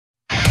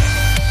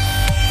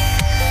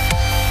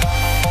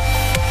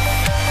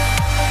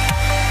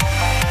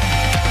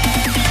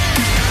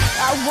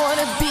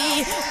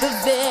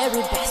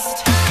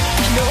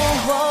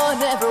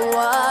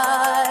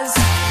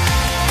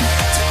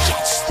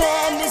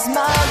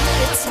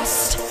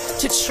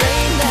To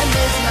train them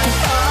is my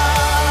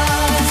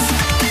cause.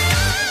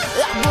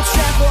 I will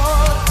travel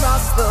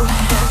across the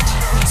world,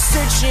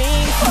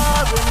 searching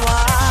far and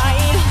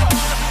wide.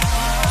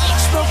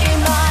 Each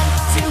Pokemon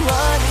to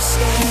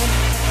understand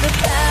the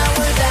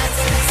power that's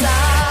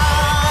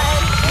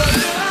inside. But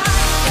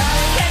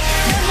gotta get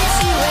them, it's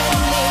you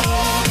and me.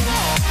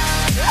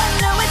 I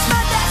know it's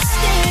my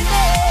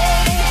destiny.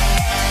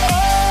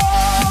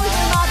 Oh,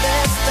 you're my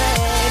best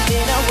friend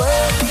in a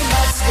world we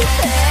must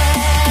defend.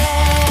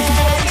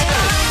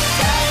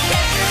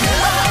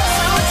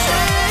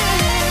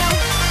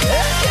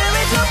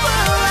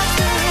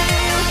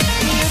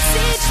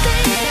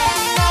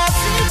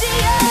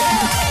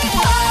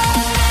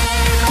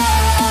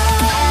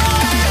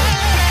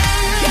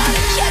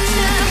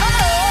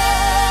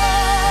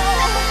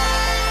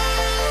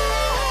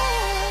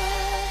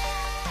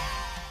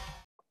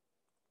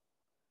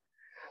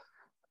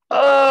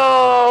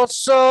 Oh,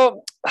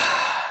 so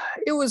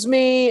it was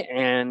me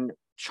and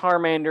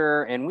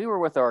Charmander, and we were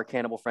with our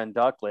cannibal friend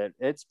Ducklet.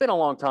 It's been a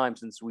long time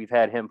since we've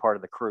had him part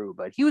of the crew,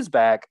 but he was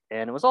back,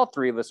 and it was all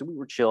three of us, and we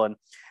were chilling.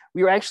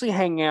 We were actually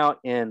hanging out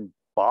in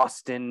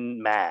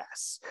Boston,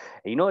 Mass.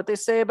 And you know what they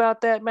say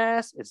about that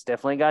Mass? It's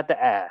definitely got the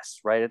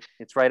ass, right?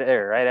 It's right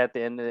there, right at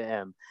the end of the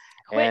M.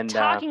 Quit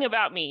talking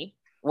about me.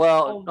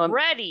 Well,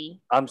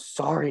 already. I'm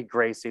sorry,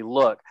 Gracie.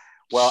 Look,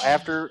 well,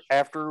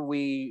 after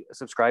we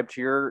subscribed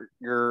to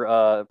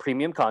your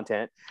premium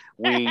content,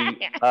 we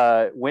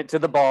went to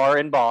the bar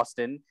in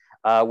Boston,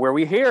 where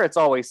we hear it's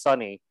always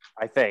sunny,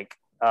 I think.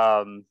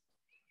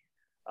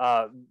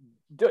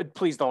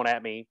 Please don't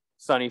at me,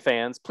 Sunny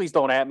fans. Please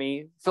don't at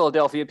me,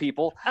 Philadelphia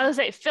people. I was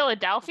gonna say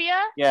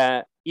Philadelphia?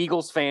 Yeah,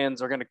 Eagles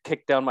fans are going to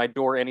kick down my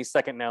door any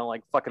second now,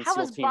 like fucking How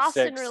SEAL is Team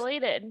Boston 6.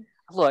 related?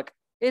 Look,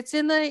 it's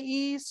in the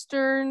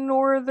eastern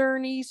north.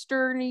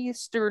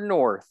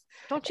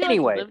 Don't you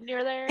anyway, live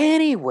near there?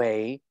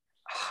 Anyway,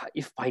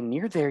 if by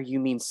near there you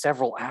mean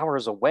several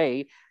hours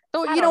away,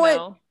 though, I you don't know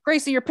know. what,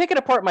 Gracie, you're picking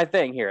apart my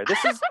thing here.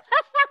 This is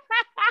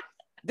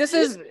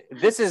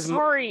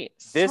Sorry.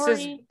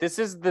 this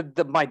is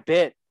the my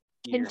bit.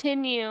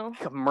 Continue.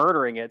 You're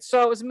murdering it.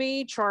 So it was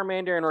me,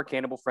 Charmander, and our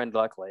cannibal friend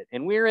Ducklet,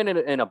 and we're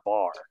in a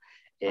bar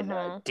in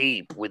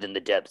deep within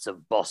the depths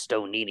of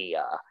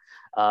Bostoninia.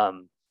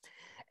 Well,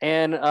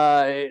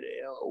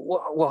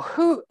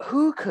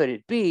 who could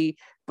it be?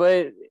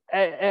 But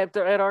at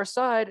our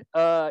side,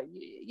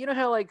 you know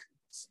how, like,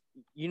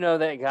 you know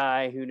that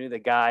guy who knew the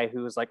guy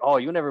who was like, oh,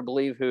 you'll never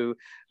believe who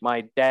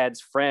my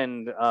dad's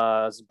friend's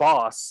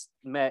boss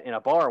met in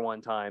a bar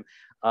one time.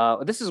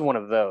 This is one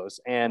of those,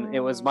 and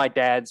it was my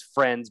dad's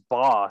friend's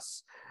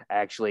boss,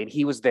 actually, and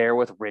he was there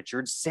with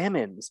Richard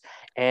Simmons,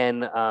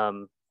 and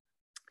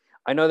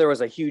I know there was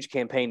a huge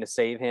campaign to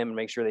save him and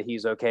make sure that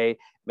he's okay.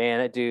 Man,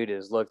 that dude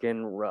is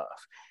looking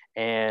rough.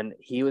 And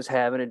he was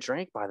having a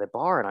drink by the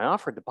bar, and I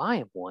offered to buy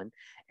him one.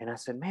 And I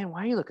said, man,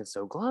 why are you looking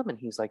so glum? And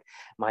he's like,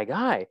 my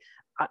guy,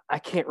 I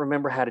can't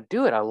remember how to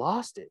do it. I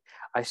lost it.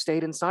 I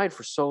stayed inside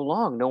for so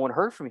long. No one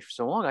heard from me for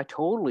so long. I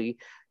totally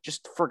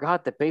just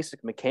forgot the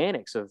basic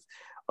mechanics of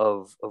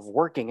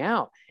working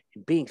out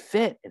and being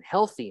fit and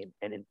healthy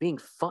and being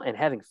fun and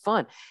having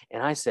fun.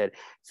 And I said,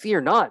 fear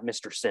not,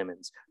 Mr.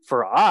 Simmons,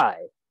 for I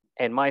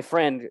and my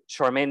friend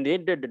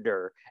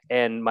Charmander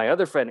and my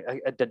other friend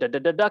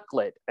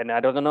Ducklet, and I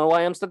don't know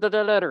why I'm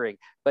stuttering,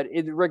 but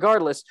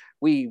regardless,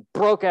 we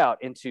broke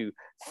out into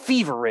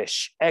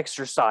feverish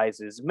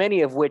exercises,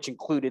 many of which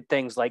included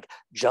things like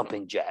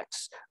jumping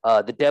jacks,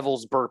 the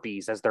devil's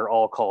burpees, as they're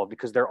all called,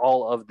 because they're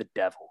all of the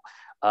devil.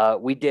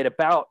 We did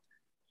about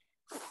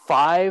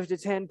 5 to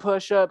 10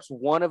 push-ups.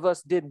 One of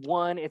us did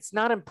one. It's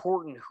not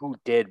important who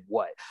did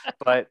what,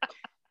 but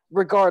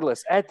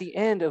regardless, at the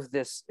end of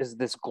this is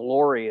this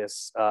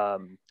glorious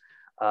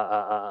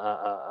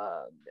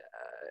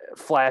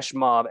flash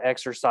mob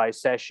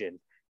exercise session.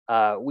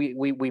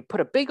 We put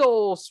a big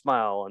old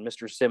smile on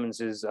Mr.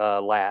 Simmons's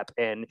lap,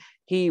 and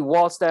he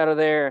waltzed out of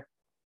there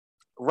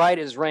right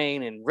as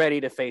rain and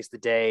ready to face the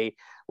day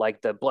like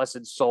the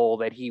blessed soul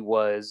that he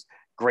was,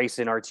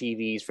 gracing our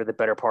TVs for the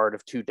better part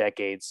of 2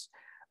 decades.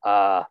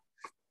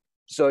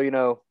 So, you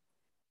know,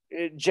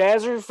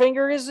 Jazzer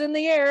finger is in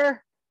the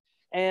air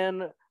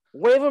and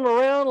wave them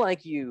around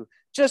like you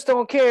just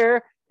don't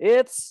care.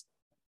 It's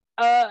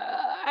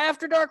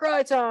after dark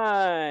ride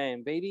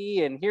time,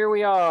 baby, and here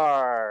we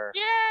are.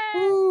 Yay!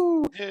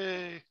 Woo!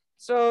 Yay!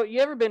 So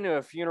you ever been to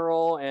a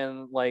funeral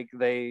and like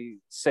they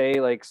say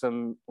like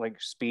some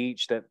like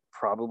speech that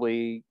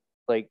probably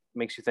like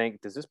makes you think,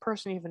 does this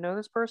person even know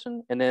this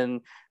person? And then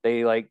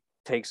they like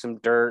take some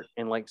dirt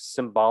and like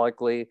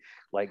symbolically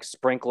like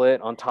sprinkle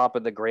it on top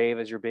of the grave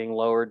as you're being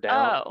lowered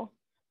down. Oh.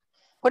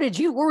 What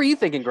were you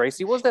thinking,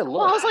 Gracie? What was that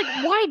look? Well, I was like,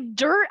 why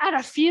dirt at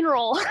a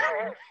funeral?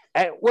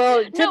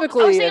 Well, typically no, I was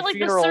thinking at like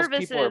funerals, the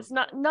services,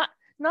 not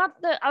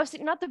the. I was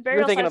thinking not the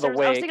burial thinking of the service.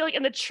 I was wake. thinking like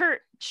in the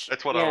church.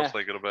 That's what I was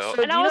thinking about.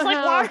 So And do I you was know like,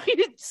 how- why are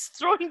you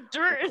throwing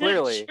dirt in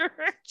Clearly. a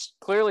church?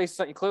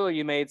 Clearly,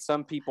 you made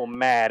some people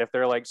mad if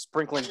they're like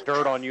sprinkling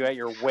dirt on you at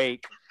your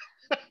wake.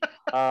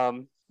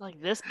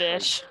 Like this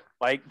bitch.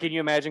 Like, can you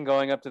imagine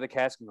going up to the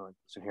casket and going,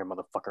 "Listen here,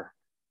 motherfucker.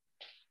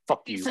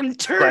 Fuck Eat you. some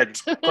dirt.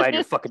 Glad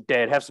you're fucking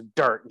dead. Have some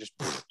dirt." And just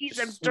Eat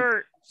some just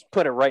dirt.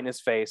 put it right in his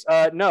face.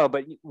 No,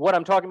 but what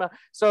I'm talking about.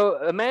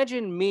 So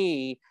imagine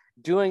me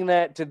doing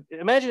that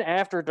imagine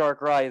After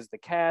Dark Rye is the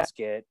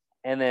casket,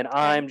 and then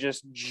I'm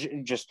just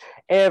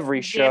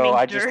every show Jamming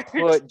I dirt. just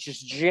put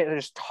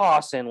just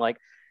tossing like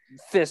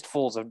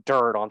fistfuls of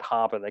dirt on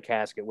top of the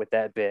casket with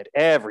that bit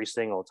every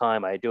single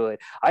time I do it.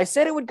 I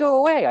said it would go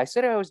away. I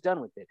said I was done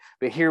with it,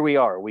 but here we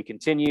are. We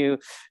continue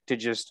to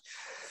just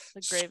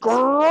The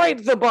grave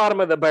is scrape the bottom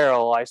of the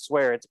barrel. I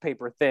swear it's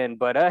paper thin.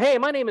 But hey,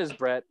 my name is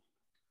Brett.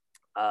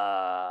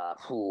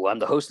 I'm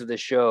the host of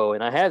this show,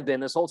 and I have been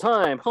this whole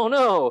time. Oh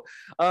no.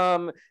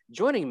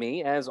 Joining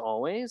me as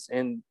always,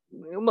 and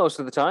most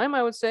of the time,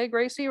 I would say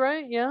Gracie,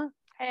 right? Yeah.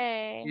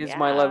 Hey. Is yeah.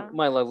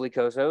 my lovely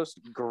co-host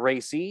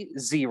Gracie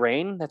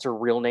Z-Rain. That's her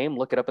real name.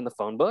 Look it up in the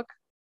phone book.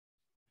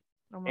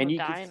 I'm And gonna you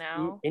die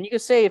now. and you can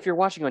say, if you're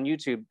watching on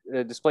YouTube,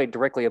 displayed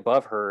directly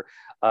above her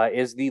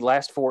is the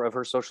last four of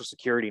her social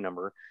security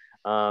number.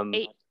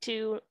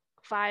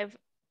 825W.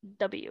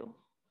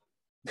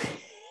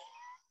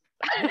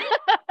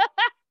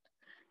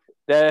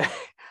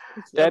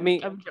 That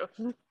means I'm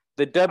joking.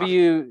 the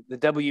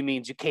W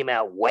means you came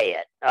out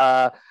wet.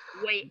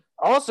 Wait.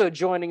 Also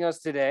joining us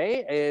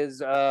today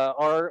is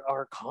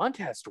our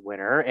contest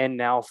winner and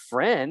now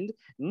friend,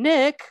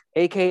 Nick,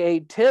 aka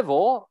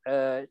Tivil.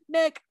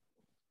 Nick,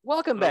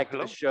 welcome back to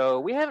the show.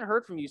 We haven't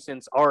heard from you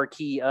since R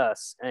Key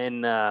Us,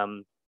 and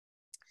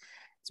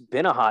it's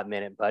been a hot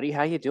minute, buddy.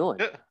 How you doing?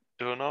 Yeah,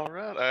 doing all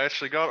right. I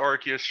actually got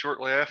Arceus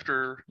shortly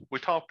after we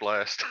talked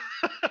last.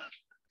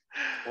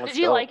 Let's Did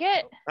you go. like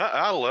it?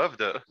 I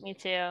loved it. Me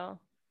too.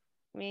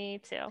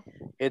 Me too.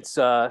 It's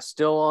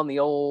still on the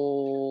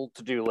old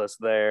to-do list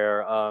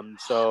there.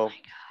 So Oh my God.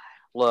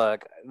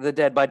 look, the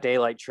Dead by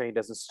Daylight train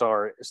doesn't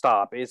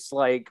stop. It's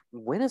like,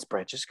 when is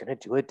Brett just going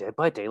to do a Dead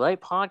by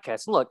Daylight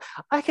podcast? And look,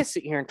 I can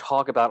sit here and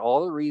talk about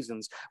all the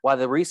reasons why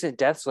the recent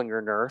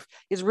Deathslinger nerf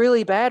is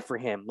really bad for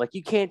him. Like,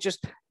 you can't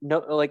just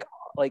like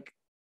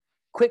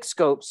quick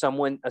scope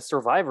a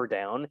survivor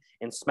down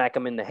and smack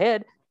him in the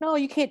head. No,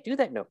 you can't do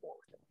that no more.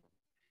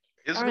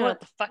 I don't know what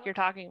the fuck you're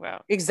talking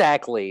about.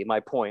 Exactly my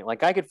point.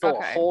 Like, I could fill a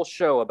Okay. whole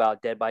show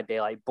about Dead by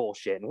Daylight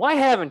bullshit. And why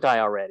haven't I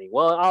already?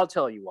 Well, I'll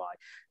tell you why.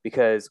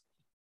 Because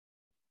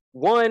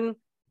one,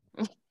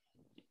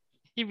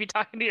 You'd be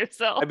talking to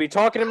yourself. I'd be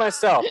talking to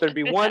myself. There'd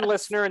be one Yes.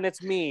 listener, and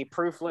it's me,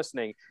 proof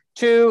listening.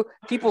 Two,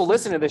 people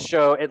listen to this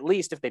show, at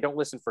least if they don't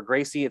listen for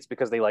Gracie, it's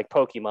because they like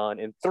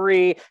Pokemon. And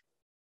three,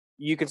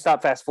 you can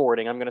stop fast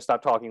forwarding. I'm going to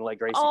stop talking like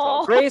Gracie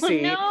talks.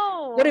 Gracie,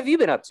 no. what have you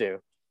been up to?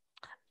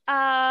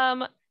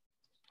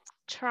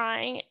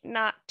 Trying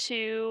not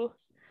to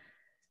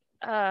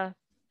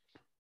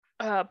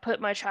put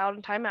my child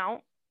in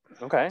timeout.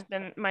 Okay. It's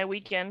been my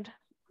weekend.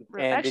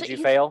 And did you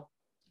fail?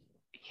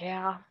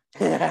 Yeah.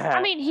 I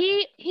mean,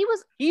 he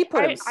was. he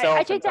put himself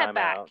I take in that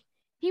back. timeout.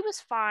 He was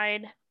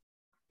fine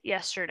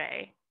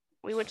yesterday.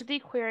 We went to the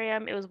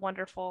aquarium. It was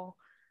wonderful.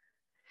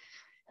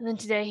 And then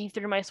today he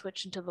threw my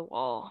Switch into the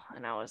wall,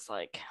 and I was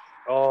like,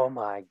 Oh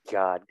my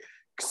God.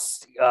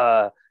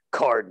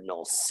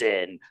 Cardinal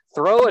sin.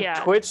 Throw a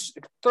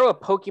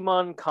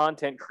Pokemon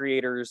content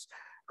creators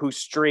who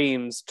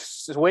streams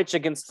Switch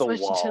against the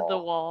Switch wall. into the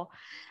wall.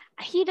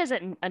 He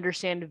doesn't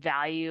understand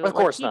value. Of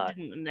course he not.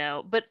 Didn't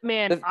know. But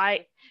man,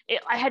 I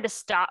had to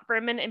stop for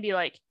a minute and be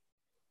like,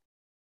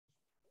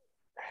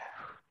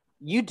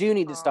 You do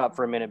need to stop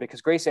for a minute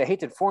because, Gracie, I hate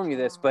to inform you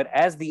this, but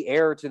as the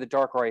heir to the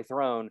Darkrai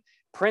throne,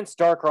 Prince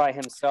Darkrai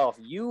himself,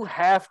 you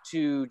have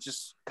to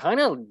just kind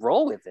of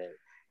roll with it.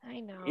 I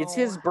know. It's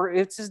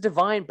his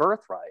divine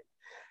birthright.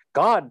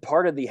 God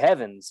parted the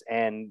heavens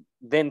and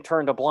then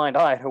turned a blind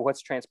eye to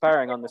what's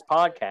transpiring on this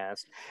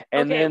podcast.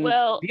 And then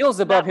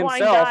Beelzebub that himself.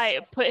 blind guy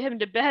put him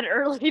to bed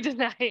early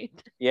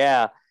tonight.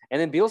 Yeah. And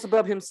then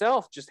Beelzebub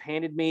himself just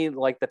handed me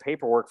like the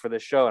paperwork for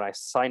this show, and I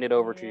signed it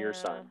over to your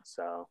son.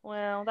 So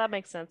well, that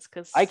makes sense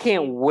because I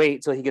can't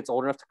wait till he gets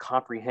old enough to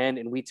comprehend,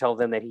 and we tell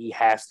them that he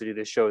has to do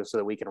this show so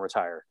that we can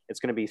retire. It's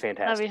going to be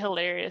fantastic. That'd be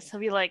hilarious. He'll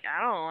be like, I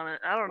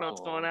don't know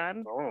what's going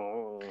on.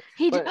 Oh.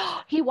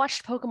 He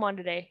watched Pokemon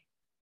today.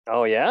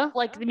 Oh yeah,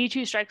 like the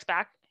Mewtwo Strikes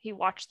Back. He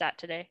watched that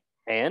today.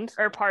 And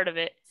or part of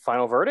it.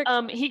 Final verdict.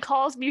 He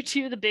calls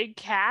Mewtwo the big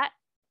cat.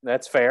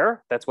 That's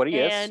fair. That's what he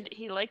is. And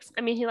he likes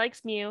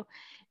Mew.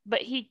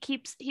 But he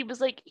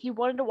was like, he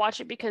wanted to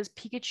watch it because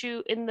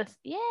Pikachu in the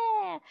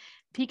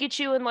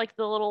like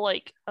the little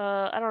like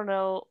I don't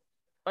know,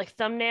 like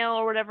thumbnail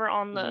or whatever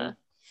on the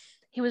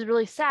he was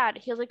really sad.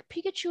 He was like,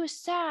 Pikachu is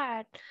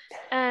sad.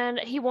 And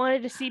he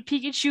wanted to see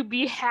Pikachu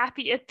be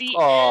happy at the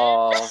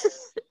end.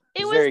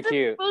 It was very the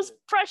cute. most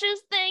precious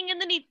thing, and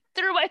then he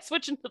threw my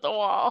Switch into the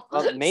wall.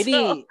 Maybe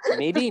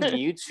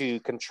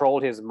Mewtwo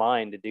controlled his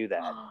mind to do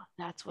that.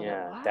 That's what.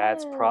 Yeah, it was.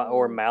 that's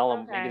or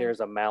Malam. Okay. Maybe there's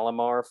a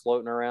Malamar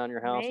floating around your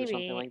house Maybe. or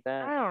something like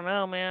that. I don't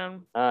know,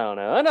 man. I don't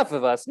know. Enough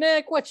of us,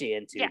 Nick. What you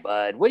into,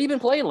 bud? What have you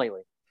been playing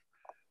lately?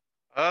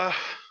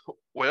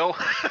 Well,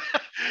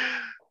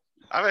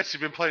 I've actually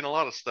been playing a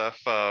lot of stuff.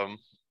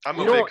 I'm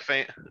You a know big what?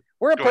 fan.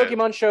 We're a Go ahead.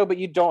 Pokemon show, but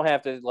you don't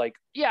have to like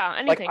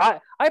anything.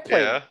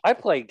 Yeah. I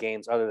play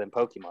games other than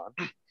Pokemon.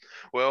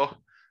 Well,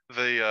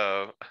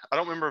 I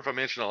don't remember if I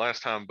mentioned it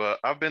last time, but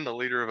I've been the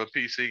leader of a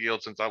PC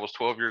guild since I was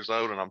 12 years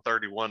old, and I'm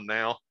 31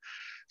 now.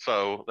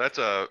 So that's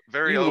a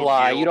very You old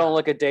lie. guild. You don't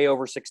look a day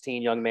over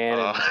 16, young man.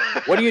 And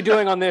Uh, what are you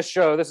doing on this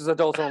show? This is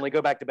adults only.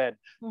 Go back to bed.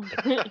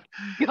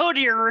 Go to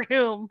your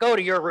room. Go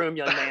to your room,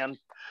 young man.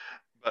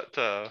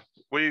 But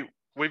we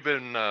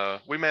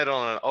met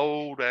on an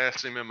old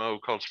ass MMO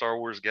called Star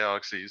Wars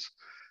Galaxies,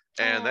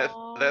 and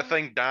Aw. that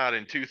thing died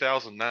in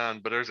 2009.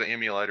 But there's an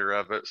emulator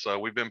of it, so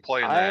we've been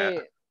playing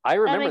that. I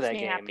remember makes that me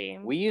game. happy.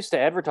 We used to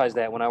advertise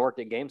that when I worked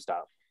at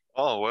GameStop.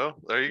 Oh well,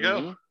 there you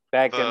go. Mhm.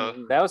 Back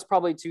in that was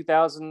probably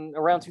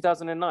around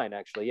 2009,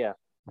 actually. Yeah,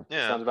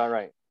 Yeah, sounds about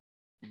right.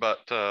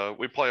 but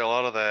we play a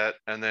lot of that,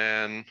 and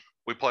then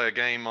we play a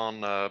game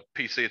on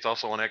PC. It's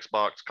also on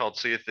Xbox called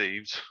Sea of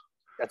Thieves.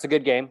 That's a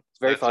good game. It's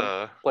very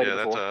fun. Played it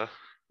before.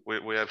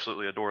 That's we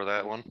absolutely adore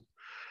that one.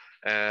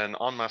 And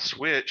on my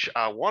Switch,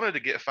 I wanted to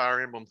get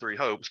Fire Emblem Three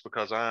Hopes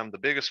because I'm the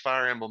biggest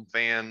Fire Emblem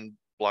fan,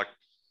 like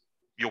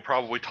you'll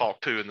probably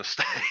talk to in the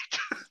state.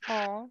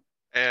 Aw.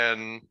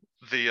 And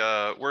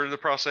we're in the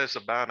process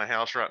of buying a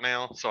house right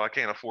now, so I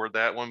can't afford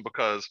that one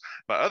because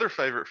my other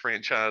favorite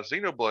franchise,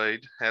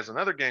 Xenoblade, has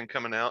another game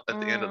coming out at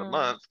the end of the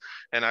month,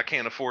 and I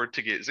can't afford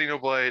to get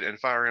Xenoblade and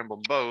Fire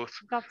Emblem both.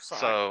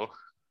 So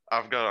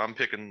I'm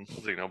picking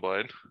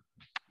Xenoblade.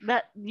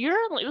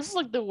 This is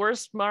like the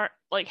worst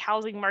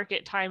housing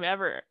market time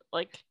ever.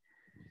 Like,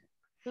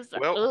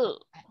 Well,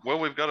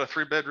 we've got a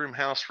 3-bedroom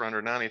house for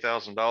under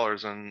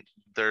 $90,000, and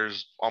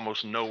there's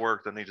almost no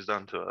work that needs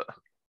done to it.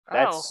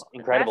 That's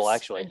incredible,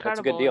 that's actually. incredible. That's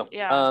a good deal.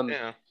 Yeah.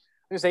 Yeah.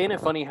 I was saying, isn't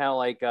it funny how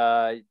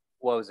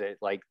what was it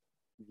like?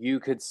 You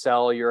could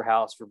sell your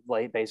house for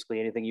like basically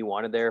anything you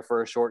wanted there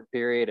for a short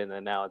period, and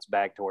then now it's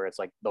back to where it's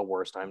like the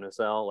worst time to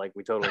sell. Like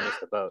we totally missed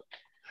the boat.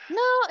 No,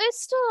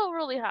 it's still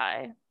really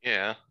high.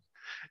 Yeah.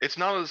 It's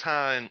not as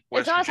high in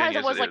West It's not as high Virginia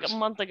as it was like is. a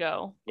month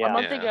ago. Yeah. A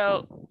month Yeah.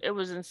 ago, it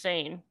was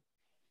insane.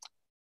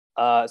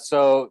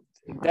 So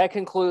that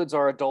concludes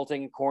our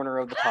adulting corner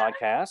of the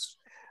podcast.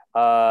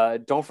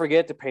 Don't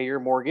forget to pay your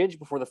mortgage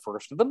before the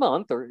first of the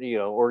month, or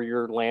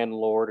your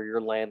landlord or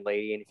your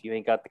landlady. And if you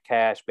ain't got the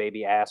cash,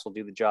 baby ass will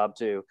do the job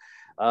too.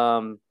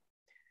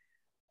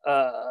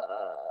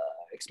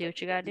 Do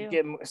what you gotta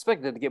do.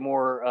 Expected to get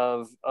more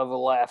of a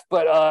laugh,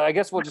 but I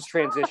guess we'll just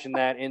transition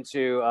that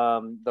into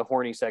the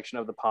horny section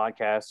of the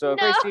podcast. So,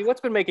 No. Gracie,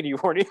 what's been making you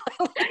horny?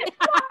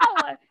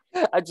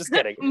 I'm just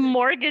kidding.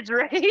 Mortgage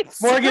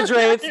rates. Mortgage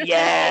rates,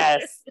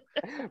 yes.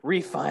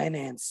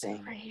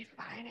 Refinancing.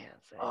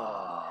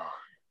 Oh.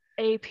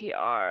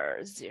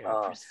 APR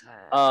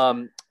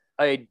 0%.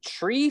 A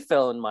tree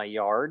fell in my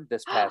yard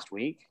this past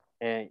week,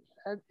 and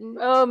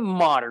a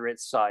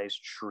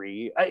moderate-sized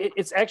tree.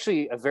 It's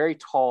actually a very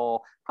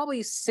tall,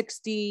 probably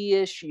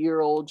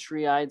 60-ish-year-old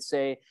tree, I'd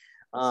say.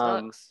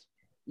 Sucks.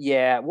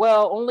 Yeah,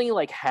 well, only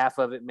like half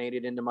of it made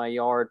it into my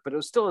yard, but it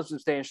was still a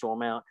substantial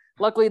amount.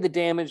 Luckily, the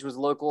damage was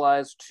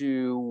localized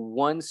to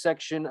one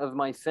section of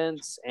my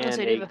fence and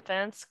the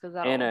fence because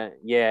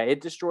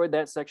it destroyed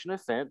that section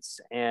of fence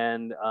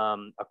and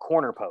a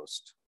corner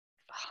post.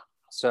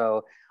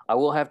 So I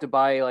will have to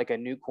buy like a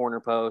new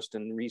corner post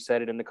and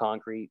reset it into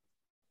concrete,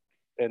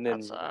 and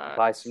then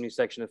buy some new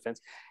section of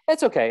fence.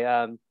 It's okay.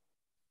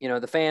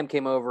 The fam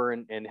came over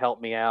and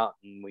helped me out,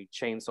 and we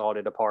chainsawed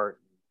it apart.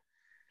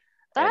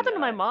 That happened to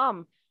my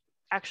mom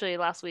actually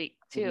last week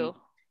too.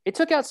 It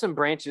took out some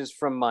branches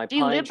from my Do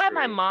you pine live by tree.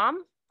 my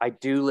mom? I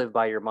do live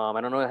by your mom.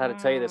 I don't know how to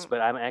tell you this,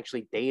 but I'm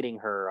actually dating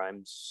her.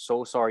 I'm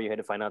so sorry you had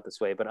to find out this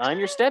way, but I'm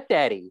your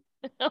stepdaddy.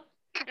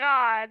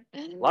 God.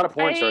 A lot of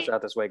porn starts out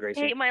this way, I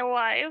Gracie. hate my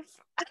life.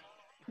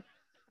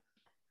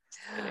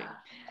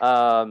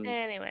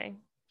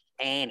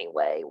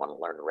 Anyway, want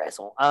to learn to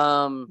wrestle?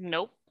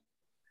 Nope.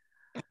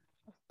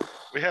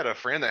 We had a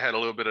friend that had a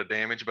little bit of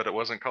damage, but it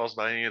wasn't caused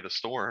by any of the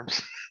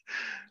storms.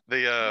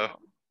 We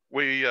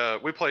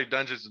play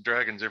Dungeons and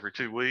Dragons every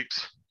 2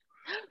 weeks.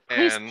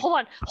 Please And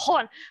hold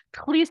on.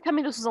 Please tell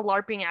me this was a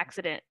LARPing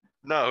accident.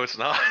 no, it's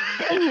not.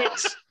 Dang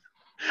it.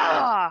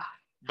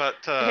 But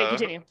Okay,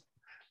 continue.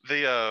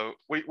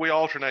 we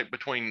alternate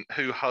between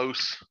who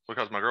hosts,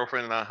 because my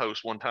girlfriend and I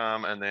host one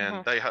time, and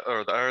then the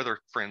other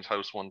friends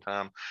host one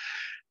time.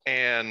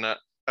 And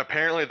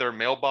apparently their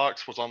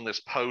mailbox was on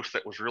this post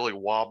that was really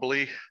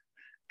wobbly,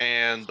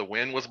 and the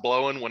wind was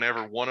blowing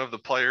whenever one of the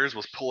players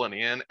was pulling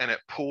in, and it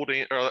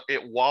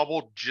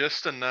wobbled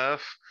just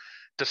enough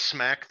to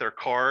smack their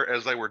car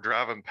as they were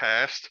driving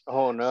past.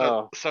 Oh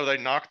no! So they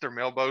knocked their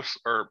mailbox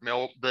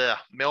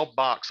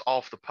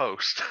off the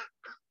post,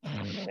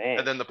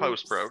 and then the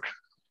post broke,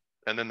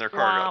 and then their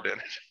car got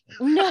damaged.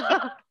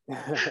 No.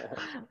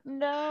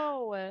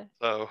 No.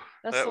 So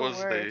That's that the was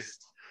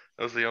worst.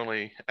 that was the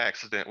only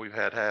accident we've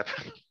had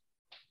happen.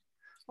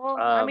 Well,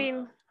 I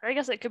mean, I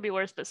guess it could be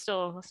worse, but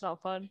still, it's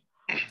not fun.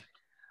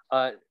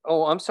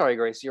 I'm sorry,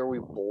 Gracie. Are we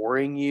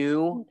boring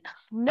you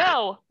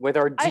No. with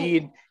our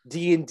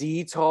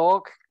D&D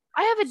talk?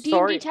 I have a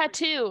D&D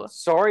tattoo.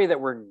 Sorry that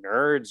we're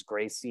nerds,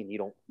 Gracie, and you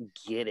don't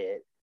get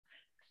it.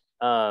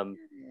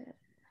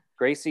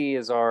 Gracie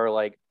is our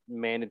like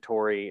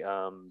mandatory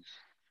a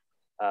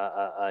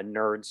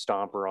nerd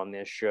stomper on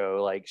this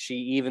show. Like she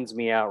evens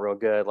me out real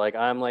good. Like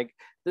I'm like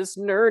this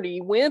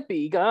nerdy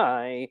wimpy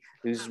guy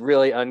who's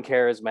really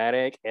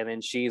uncharismatic, and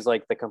then she's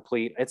like the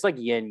complete. It's like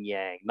yin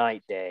yang,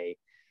 night day.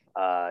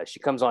 She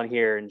comes on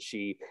here and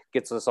she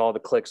gets us all the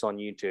clicks on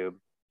YouTube.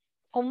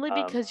 Only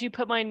because you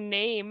put my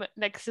name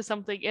next to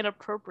something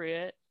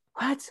inappropriate.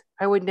 What?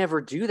 I would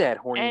never do that.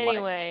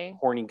 Anyway.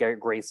 Horny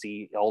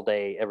Gracie all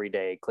day, every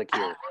day. Click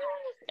here.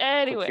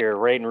 Anyway. Click here.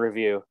 Rate and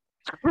review.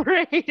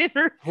 Rate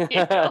and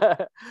review.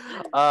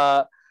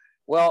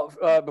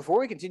 Before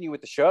we continue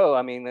with the show,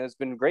 I mean, it's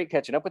been great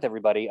catching up with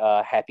everybody.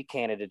 Happy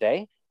Canada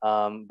Day.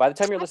 By the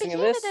time you're listening to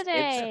this,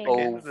 it's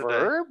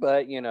over,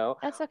 but you know.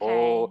 That's okay.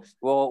 Oh,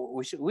 well,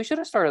 we should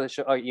have started the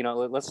show. Oh, you know,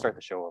 let's start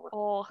the show over.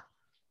 Oh,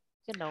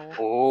 you know.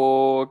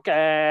 Oh,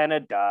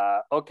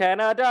 Canada. Oh,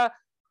 Canada.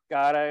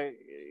 Gotta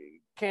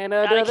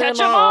catch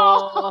them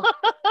all.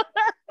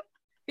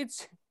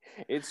 It's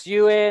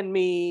you and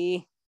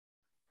me.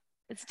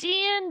 It's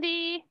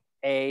D&D.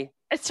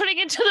 It's turning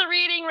into the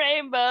Reading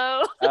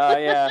Rainbow.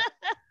 Yeah.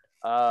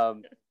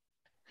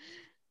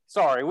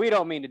 Sorry, we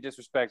don't mean to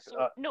disrespect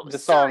the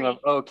song of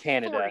 "Oh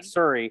Canada,"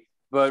 Surrey,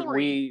 but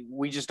we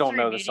just don't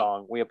know the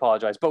song. We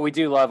apologize, but we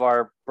do love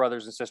our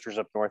brothers and sisters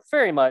up north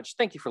very much.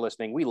 Thank you for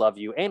listening. We love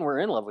you, and we're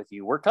in love with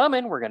you. We're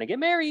coming. We're gonna get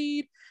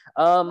married.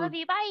 Love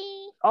you.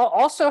 Bye.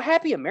 Also,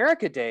 Happy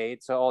America Day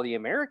to all the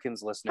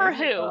Americans listening. For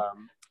who?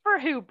 For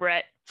who,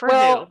 Brett? For who?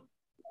 Who?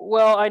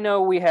 Well, I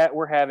know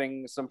we're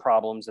having some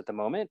problems at the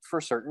moment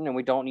for certain, and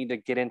we don't need to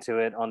get into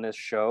it on this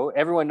show.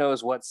 Everyone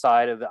knows what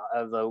side of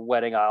the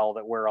wedding aisle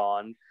that we're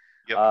on.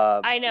 Yep.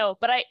 I know,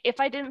 but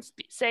if I didn't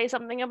say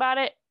something about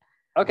it,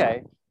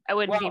 okay, I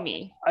wouldn't be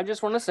me. I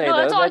just want to say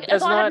that's all I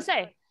have to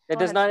say. It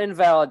does not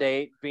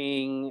invalidate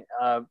being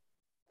a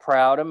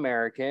proud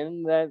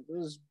American. That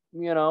is,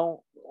 you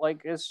know,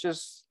 like it's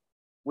just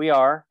we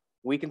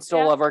can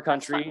still love our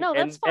country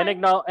and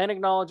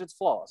acknowledge its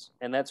flaws,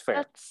 and that's fair.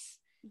 That's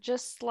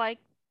just like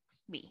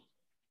me.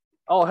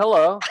 Oh,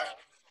 hello.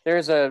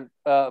 There's a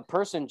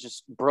person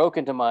just broke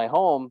into my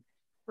home.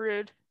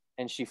 Rude.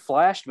 And she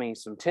flashed me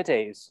some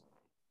titties.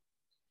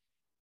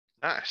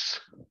 Nice.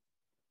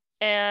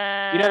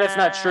 And you know that's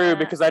not true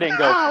because I didn't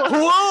go,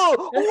 whoa,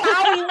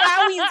 wowie,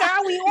 wowie,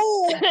 zowie,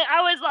 ooh.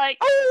 I was like,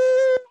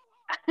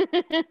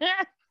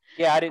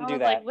 yeah, I didn't do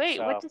that. Like, wait,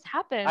 what just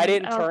happened? I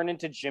didn't turn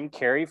into Jim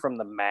Carrey from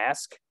The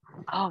Mask.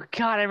 Oh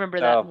God, I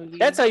remember that movie.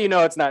 That's how you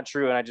know it's not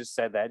true, and I just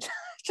said that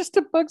just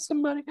to bug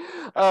somebody.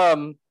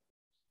 Have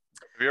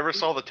you ever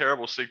saw the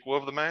terrible sequel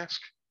of The Mask?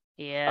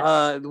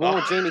 Yeah. The one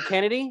with Jamie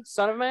Kennedy,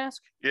 Son of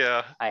Mask?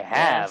 Yeah. I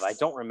have. Yes. I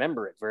don't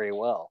remember it very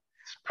well.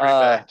 It's pretty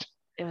bad.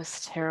 It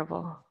was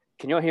terrible.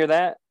 Can you all hear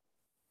that?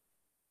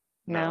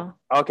 No.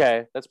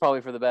 Okay, that's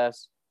probably for the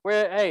best.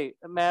 Hey,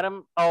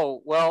 madam.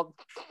 Oh, well.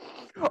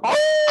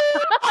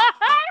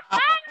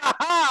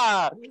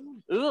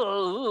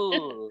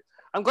 Ooh.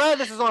 I'm glad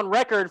this is on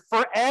record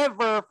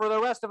forever for the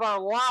rest of our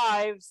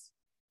lives.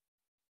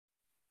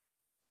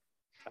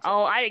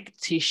 Oh, I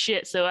didn't see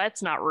shit, so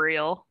that's not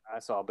real. I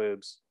saw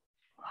boobs.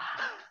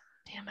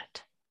 Damn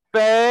it.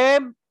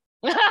 Babe.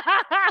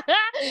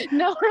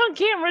 No, we're on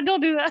camera.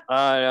 Don't do that.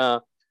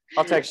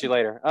 I'll text you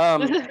later.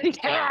 Wow,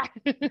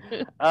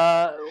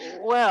 I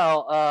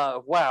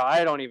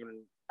don't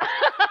even.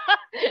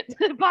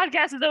 The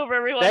podcast is over,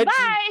 everyone.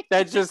 Bye.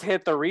 That just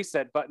hit the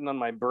reset button on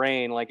my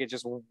brain. Like it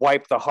just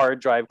wiped the hard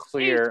drive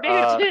clear.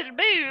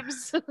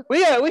 Boobs.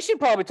 Well, we should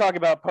probably talk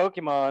about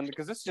Pokemon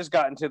because this just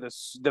got into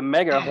the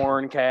mega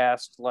horn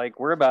cast. Like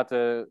we're about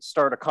to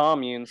start a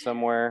commune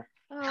somewhere.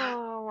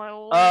 Oh my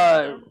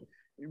lord.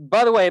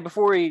 By the way,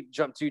 before we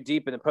jump too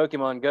deep into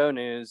Pokemon Go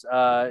news,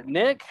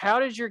 Nick,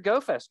 how did your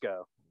Go Fest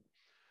go?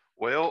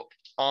 Well,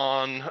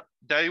 on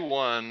day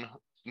one,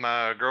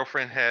 my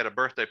girlfriend had a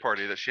birthday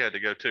party that she had to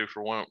go to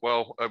for one.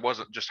 Well, it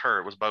wasn't just her;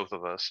 it was both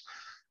of us.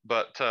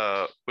 But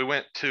we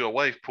went to a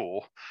wave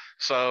pool.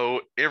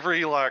 So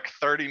every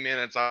 30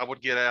 minutes, I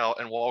would get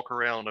out and walk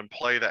around and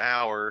play the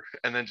hour,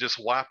 and then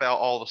just wipe out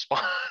all the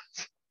spots.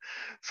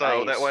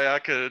 So that way I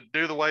could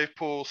do the wave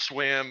pool,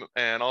 swim,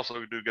 and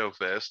also do Go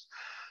Fest.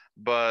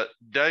 But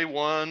day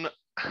one,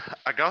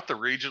 I got the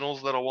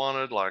regionals that I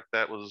wanted. Like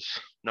that was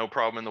no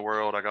problem in the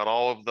world. I got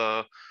all of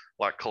the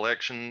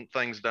collection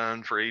things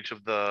done for each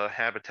of the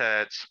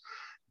habitats,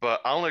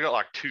 but I only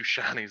got 2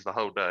 shinies the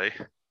whole day.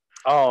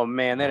 Oh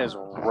man, that is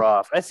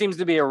rough. That seems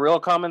to be a real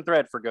common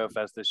thread for Go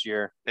Fest this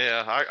year.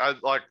 Yeah, I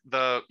like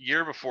the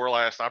year before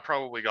last, I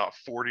probably got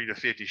 40 to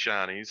 50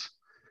 shinies.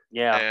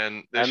 Yeah.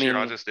 And this year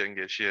I just didn't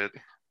get shit.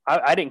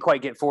 I didn't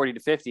quite get 40 to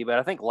 50, but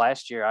I think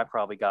last year I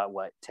probably got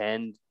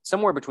 10,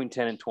 somewhere between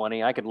 10 and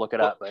 20. I could look it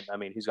up, but I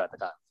mean, who's got the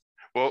time?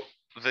 Well,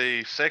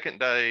 the second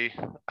day,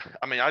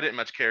 I mean, I didn't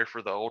much care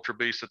for the Ultra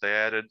Beast that they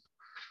added,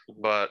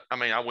 but I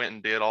mean, I went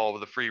and did all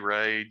of the free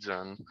raids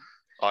and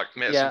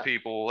met some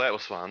people. That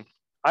was fun.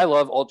 I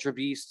love Ultra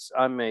Beasts.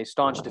 I'm a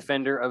staunch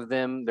defender of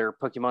them. They're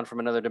Pokemon from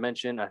another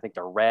dimension. I think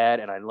they're rad,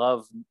 and I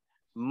love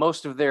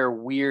most of their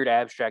weird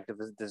abstract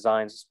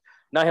designs.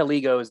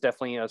 Nihiligo is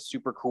definitely a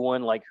super cool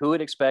one. Like, who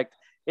would expect?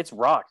 It's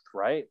rock,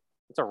 right?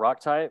 It's a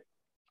rock type.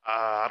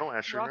 I don't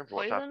actually Rock remember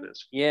what type poison? it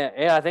is.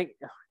 Yeah. I think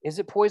is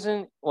it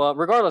poison? Well,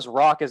 regardless,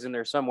 rock is in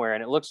there somewhere,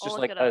 and it looks I'll just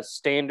look like it a up.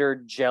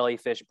 standard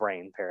jellyfish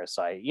brain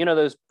parasite. You know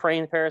those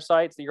brain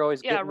parasites that you're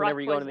always Yeah, getting whenever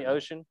rock you go into the poison.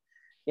 ocean.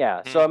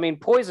 Yeah. Mhm. So I mean,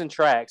 poison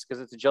tracks because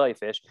it's a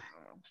jellyfish.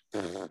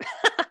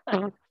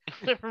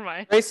 Never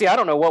mind. Tracy, I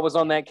don't know what was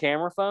on that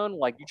camera phone.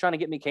 Like, you trying to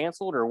get me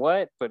canceled or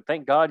what? But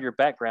thank God your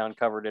background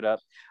covered it up.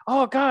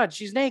 Oh God,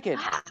 she's naked.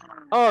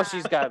 Oh,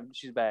 she's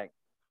back.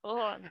 Hold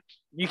on.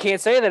 You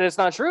can't say that it's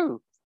not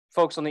true,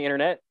 folks on the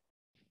internet.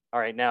 All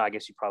right, now I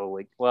guess you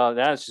probably. Well,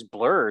 now it's just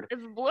blurred.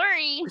 It's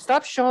blurry.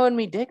 Stop showing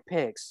me dick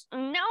pics,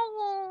 No.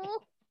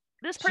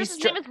 This She's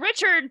person's name is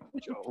Richard.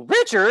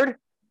 Richard.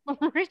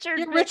 Richard.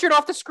 Get Richard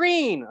off the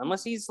screen,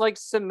 unless he's like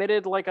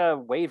submitted like a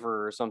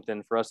waiver or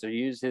something for us to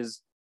use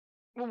his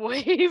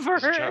Waiver.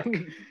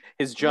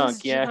 his junk.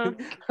 His Yeah.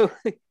 junk.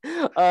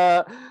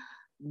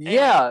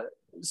 Yeah.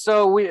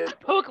 So we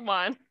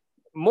Pokemon.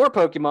 more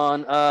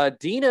Pokemon.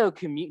 Dino.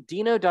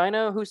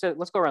 Who said?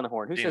 Let's go around the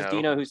horn. Who says Dino.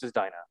 Dino? Who says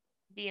Dino?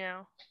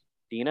 Dino.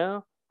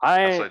 Dino.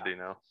 I say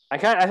Dino. I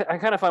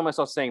kind of find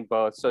myself saying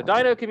both. So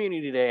Dino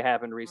Community Day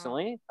happened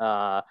recently.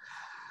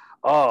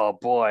 Oh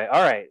boy.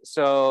 All right.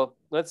 So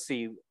let's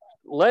see.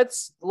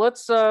 Let's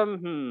how are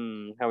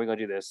we gonna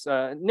do this?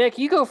 Nick,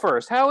 you go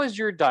first. How was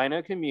your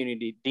Dino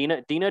Community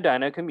Dino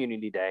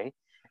Community Day?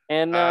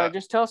 And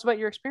just tell us about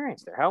your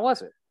experience there. How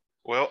was it?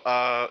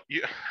 Well,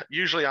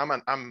 usually I'm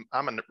a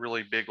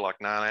really big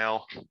like night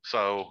owl,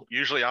 so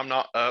usually I'm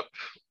not up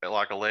at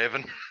like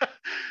 11. Fair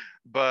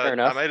But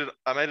enough.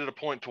 I made it a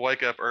point to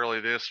wake up early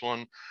this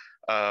one.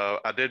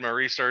 I did my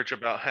research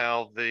about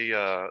how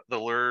the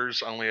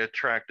lures only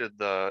attracted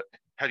the,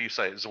 how do you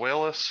say it,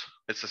 Zweilous?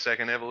 It's the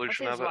second I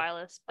evolution say of it.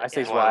 Zweilous. I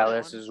say Zweilous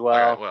Zweilous as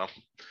well. Okay, well,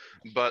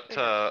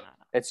 but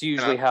It's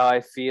usually how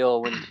I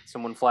feel when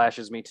someone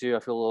flashes me too. I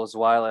feel a little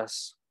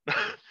Zweilous.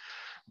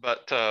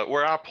 but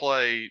where I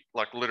play,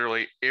 like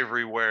literally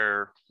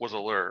everywhere was a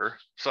lure.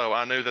 So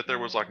I knew that there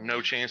was like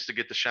no chance to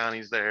get the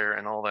shinies there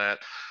and all that.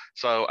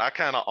 So I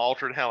kind of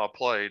altered how I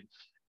played,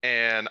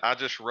 and I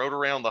just rode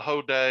around the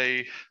whole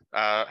day.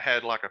 I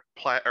had like a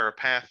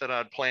path that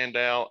I'd planned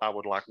out. I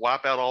would like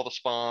wipe out all the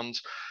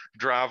spawns,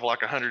 drive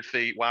like 100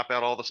 feet, wipe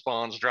out all the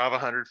spawns, drive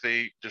 100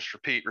 feet, just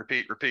repeat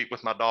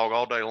with my dog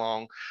all day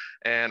long.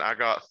 And I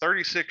got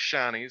 36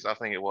 shinies, I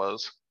think it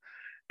was.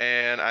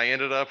 And I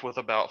ended up with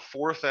about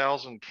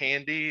 4,000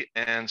 candy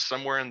and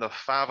somewhere in the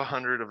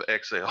 500 of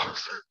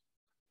XLs.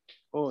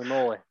 Holy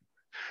moly.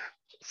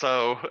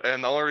 So,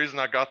 and the only reason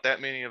I got that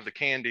many of the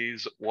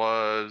candies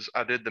was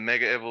I did the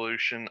mega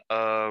evolution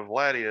of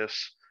Latias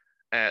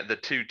at the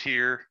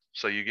 2-tier.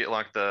 So you get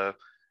like the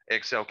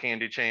XL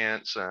candy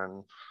chance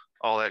and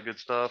all that good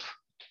stuff.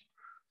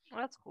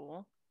 Well, that's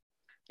cool.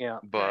 Yeah.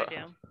 But Good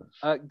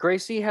idea.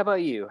 Gracie, how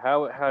about you?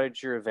 How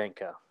did your event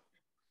go?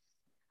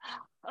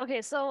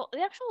 Okay, so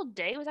the actual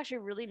day was actually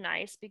really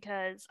nice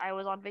because I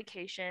was on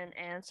vacation,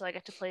 and so I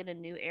got to play in a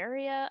new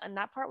area, and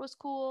that part was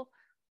cool.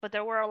 But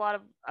there were a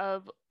lot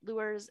of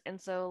lures, and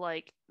so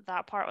like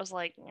that part was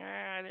like,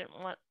 I didn't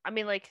want. I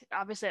mean, like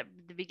obviously at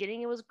the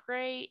beginning it was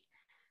great,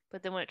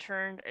 but then when it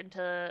turned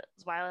into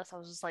Zweilous, I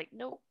was just like,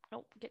 nope,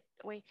 get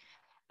away.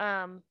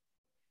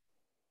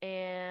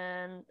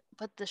 And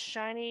but the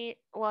shiny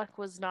luck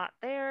was not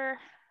there,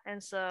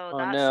 and so Oh,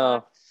 that no.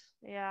 sucked.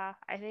 Yeah,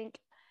 I think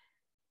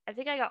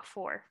I got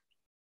 4.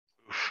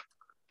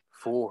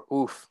 4.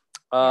 Oof.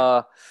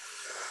 How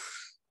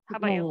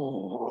about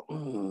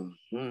you?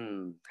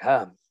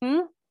 How How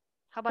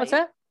about What's you?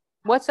 that?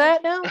 What's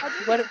that now? How'd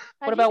you- What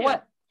how'd you about do?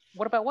 what?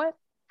 What about what?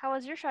 How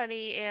was your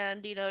shiny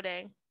and Dino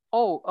day?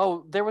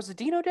 Oh, there was a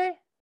Dino Day?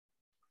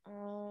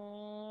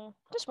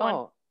 Just one.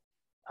 Oh.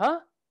 Huh?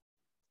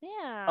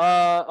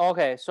 Yeah.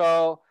 Okay,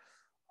 so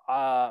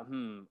I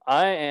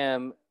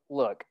am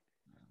look,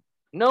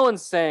 no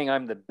one's saying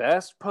I'm the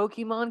best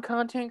Pokemon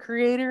content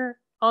creator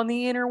on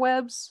the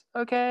interwebs,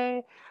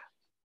 okay?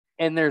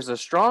 And there's a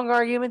strong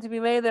argument to be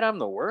made that I'm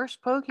the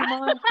worst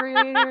Pokemon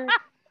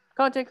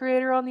content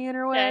creator on the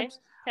interwebs.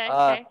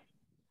 Okay.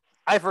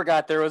 I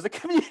forgot there was a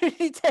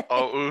community day.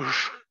 oh,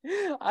 oof.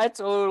 I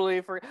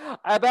totally forgot.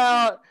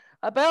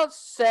 About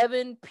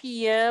 7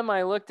 p.m.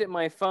 I looked at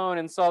my phone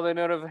and saw the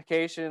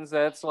notifications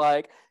that's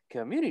like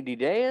community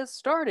day has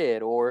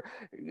started, or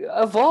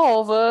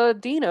evolve a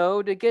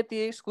Dino to get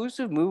the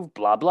exclusive move,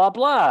 blah blah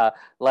blah.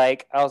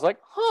 Like, I was like,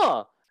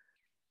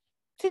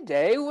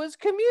 today was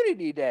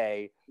community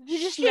day. You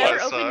just Shit. never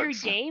That opened your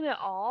sucks. game at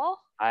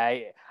all?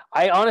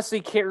 I honestly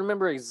can't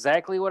remember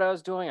exactly what I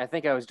was doing. I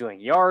think I was doing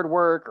yard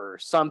work or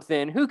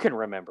something. Who can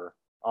remember,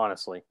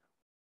 honestly?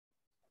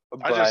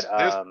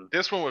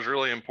 This one was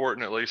really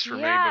important, at least for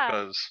me, Yeah.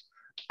 because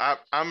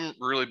I'm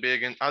really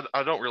big, and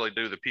I don't really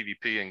do the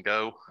PvP and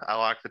Go. I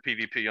like the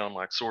PvP on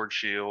like Sword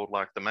Shield,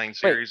 like the main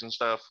series and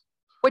stuff.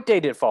 What day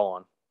did it fall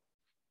on?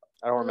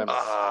 I don't It was remember.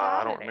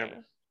 I don't Saturday.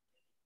 remember.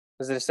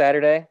 Was it a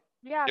Saturday?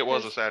 Yeah. It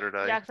was a 'cause-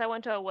 Saturday. Yeah, because I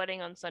went to a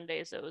wedding on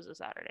Sunday, so it was a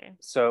Saturday.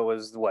 So it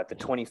was what, the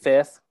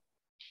 25th?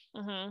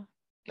 Mm-hmm.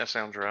 That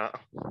sounds right.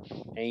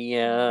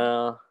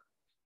 Yeah.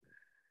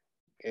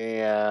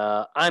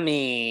 Yeah. I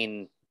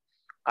mean,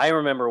 I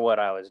remember what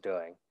I was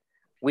doing.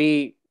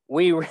 We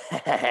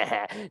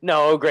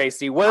no,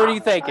 Gracie. What are you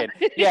thinking?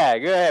 Yeah,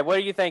 go ahead. What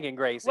are you thinking,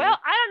 Gracie? Well,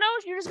 I don't know.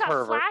 You just got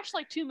Pervert. flashed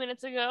like 2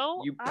 minutes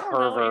ago. You I don't know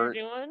what you're pervert.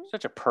 doing.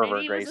 Such a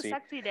pervert, Maybe it was a Gracie.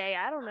 sexy day.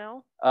 I don't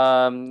know.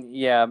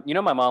 Yeah. You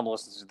know my mom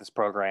listens to this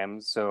program,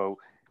 so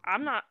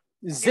I'm not.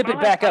 zip Your it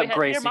mom back probably up, has-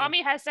 Gracie. Your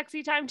mommy has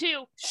sexy time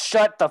too.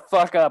 Shut the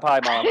fuck up. Hi,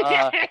 Mom.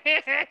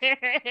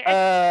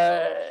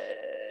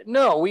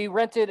 No, we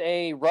rented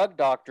a rug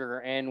doctor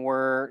and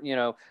we're,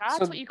 That's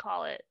so what you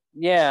call it.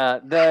 yeah,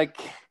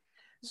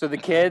 so the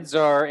kids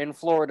are in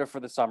Florida for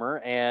the summer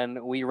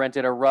and we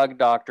rented a rug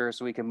doctor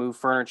so we can move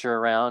furniture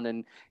around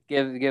and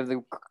give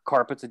the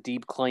carpets a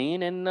deep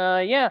clean and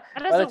yeah,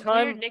 That by is the a weird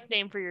time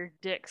nickname for your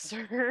dick,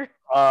 sir.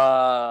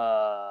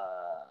 I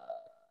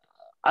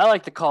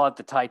like to call it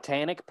the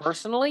Titanic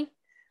personally.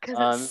 Because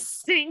Um, it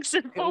sinks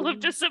and full of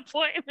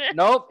disappointment.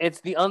 Nope,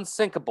 it's the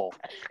unsinkable.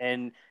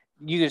 And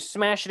you can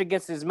smash it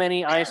against as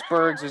many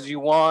icebergs as you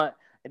want.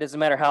 It doesn't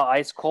matter how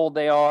ice cold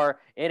they are.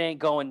 It ain't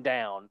going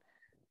down.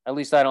 At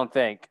least I don't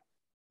think.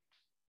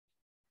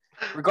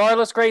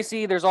 Regardless,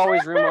 Gracie, there's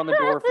always room on the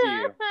door for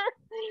you.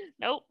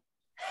 Nope.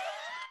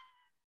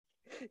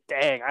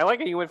 Dang, I like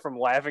how you went from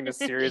laughing to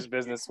serious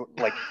business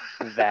like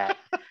that.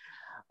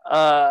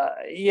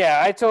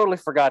 Yeah, I totally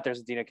forgot there's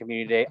a Dino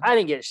Community Day. I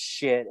didn't get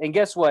shit. And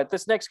guess what?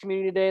 This next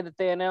Community Day that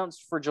they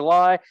announced for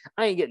July,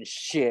 I ain't getting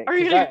shit. Are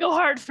you 'cause gonna go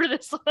hard for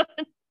this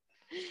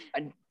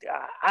one?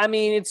 I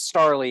mean, it's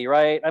Starly,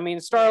 right? I mean,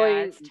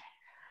 Starly.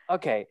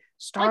 Okay, Like,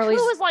 Starly's.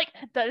 who was like,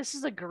 this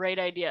is a great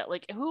idea?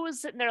 Like, who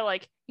was sitting there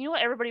like, you know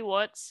what everybody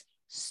wants?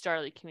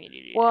 Starly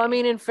Community Well, I Day.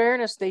 mean, in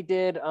fairness, they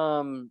did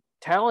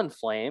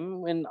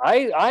Talonflame, and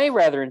I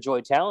rather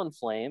enjoy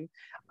Talonflame.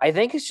 I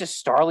think it's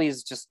just Starly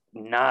is just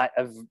not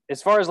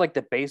as far as like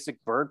the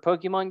basic bird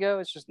Pokemon go.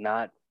 It's just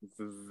not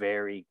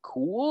very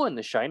cool, and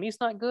the shiny's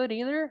not good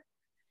either.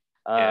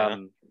 Yeah.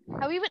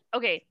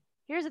 Okay,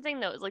 here's the thing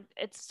though, is like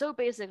it's so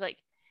basic. Like,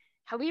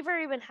 have we ever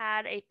even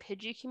had a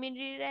Pidgey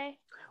Community Day?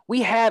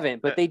 We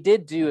haven't, but they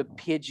did do a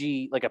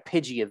Pidgey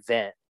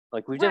event.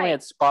 Like we've definitely Right.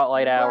 had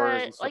spotlight hours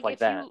But, and stuff like, like if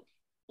that.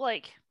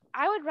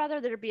 I would rather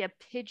there be a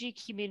Pidgey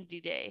Community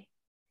Day.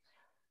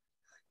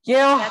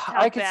 Yeah, That's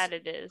how bad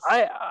it is.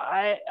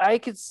 I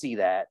could see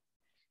that.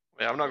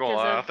 Yeah, I'm not gonna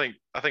Because lie. of-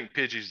 I think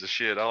Pidgey's the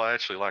shit. I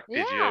actually like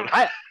Yeah.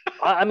 Pidgeotto.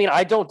 I mean,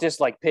 I don't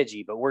dislike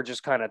Pidgey, but we're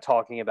just kind of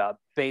talking about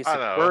basic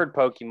know. bird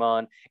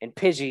Pokemon, and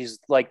Pidgey's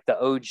like the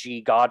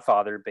OG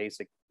Godfather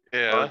basic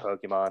Yeah, bird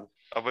Pokemon.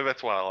 I believe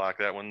that's why I like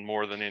that one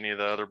more than any of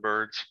the other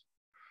birds.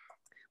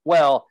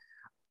 Well,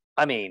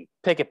 I mean,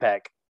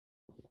 Pick-a-Peck.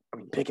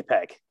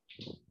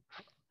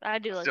 I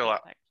do like Still,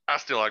 Pidgeey. I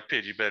still like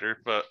Pidgey better,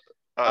 but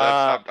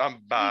I'm To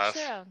each biased.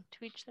 their own.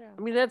 To each their I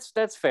own. mean,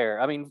 that's fair.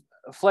 I mean,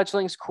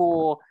 Fletchling's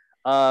cool.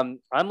 I'm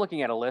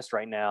looking at a list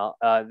right now.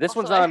 This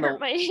one's Also, not I on the. hurt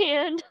my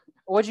hand.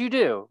 What'd you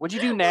do? What'd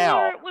you do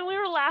now? When we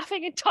were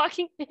laughing and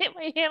talking, I hit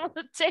my hand on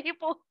the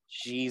table.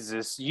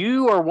 Jesus,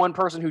 you are one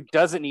person who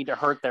doesn't need to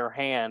hurt their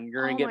hand.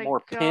 You're gonna Oh get my more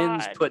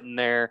pins God. put in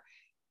there.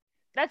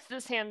 That's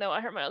this hand though.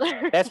 I hurt my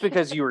other. That's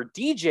because you were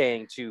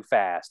DJing too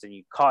fast and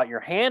you caught your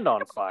hand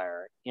on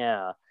fire.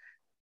 Yeah.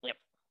 Yep.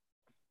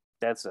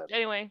 That's it.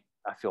 Anyway.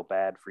 I feel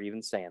bad for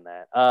even saying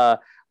that.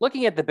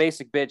 Looking at the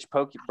basic bitch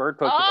bird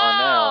Pokemon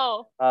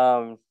now.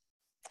 Oh.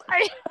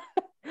 I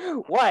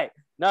What?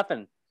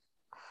 Nothing.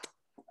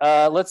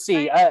 Let's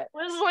see.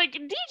 was like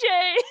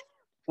DJ.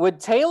 Would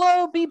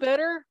Talo be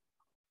better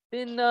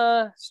than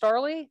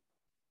Starly?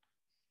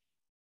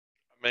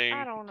 I mean,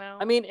 I don't know.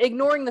 I mean,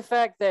 ignoring the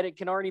fact that it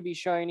can already be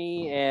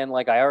shiny and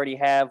like I already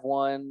have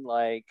one,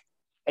 like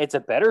it's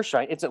a better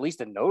shiny. It's at least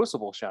a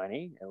noticeable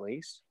shiny, at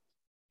least.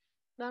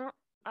 I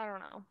don't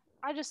know.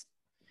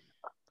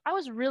 I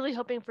was really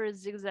hoping for a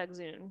Zigzag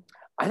Zoom.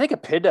 I think a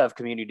Pidove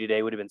Community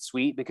Day would have been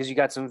sweet because you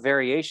got some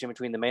variation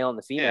between the male and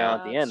the female Yeah.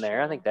 at the That's end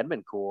there. I true. think that'd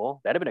been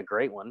cool. That'd have been a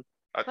great one.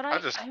 But I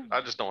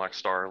just don't like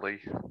Starly.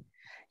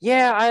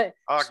 Yeah,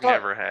 I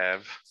never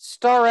have.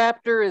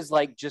 Staraptor is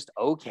like just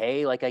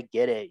okay. Like I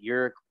get it.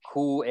 You're a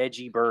cool,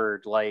 edgy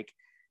bird. Like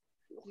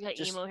You got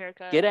Just emo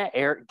haircut. get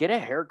a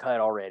haircut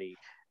already.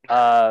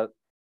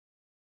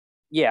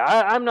 Yeah,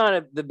 I'm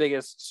not the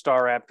biggest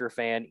Staraptor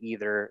fan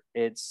either.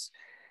 It's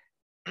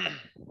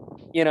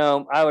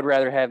I would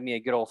rather have me a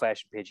good old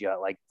fashioned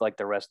Pidgeot like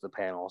the rest of the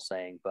panel is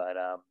saying. But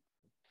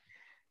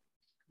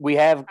we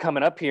have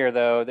coming up here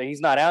though that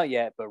he's not out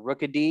yet. But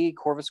Rookidee,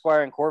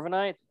 Corvisquire, and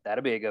Corviknight,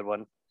 that'd be a good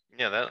one.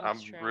 Yeah, I'm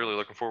That's true. really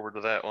looking forward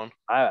to that one.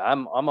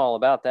 I'm all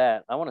about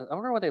that. I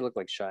wonder what they look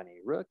like shiny.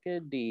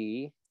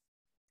 Rookidee,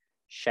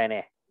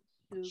 shiny.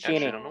 Google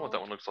Shiny. I don't know what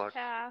that one looks like.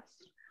 Cast.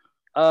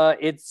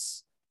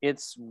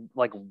 It's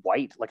like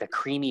white, like a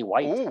creamy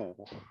white. Ooh.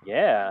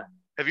 Yeah.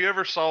 Have you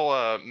ever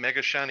saw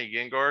Mega Shiny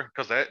Gengar?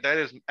 Because that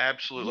is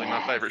absolutely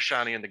my favorite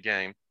shiny in the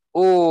game.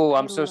 Oh,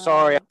 I'm I so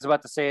sorry. I love- was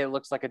about to say it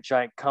looks like a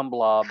giant cum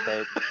blob,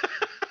 but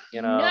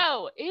You know,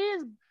 No,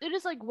 it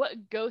is like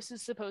what Ghost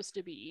is supposed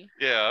to be.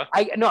 Yeah.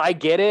 I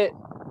get it,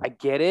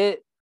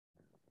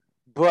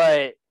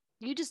 but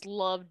You just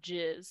love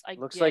jizz. I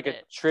looks get like it.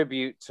 a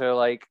tribute to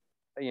like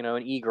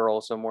an e-girl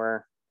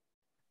somewhere.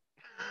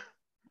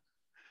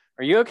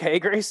 Are you okay,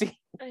 Gracie?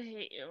 I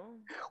hate you.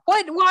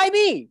 What? Why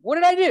me? What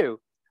did I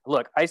do?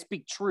 Look, I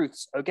speak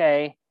truths,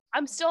 okay?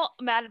 I'm still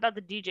mad about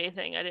the DJ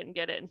thing. I didn't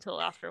get it until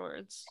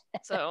afterwards.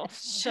 So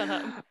shut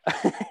up.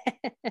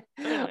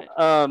 Anyway.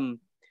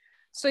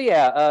 So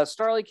yeah,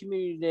 Starlight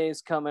Community Day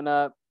is coming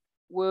up.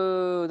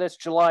 Whoa, that's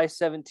July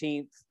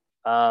 17th.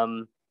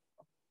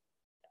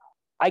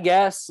 I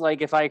guess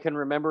like if I can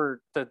remember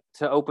to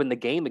open the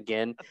game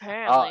again,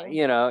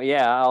 Apparently.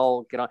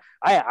 I'll get on.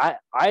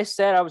 I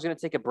said I was gonna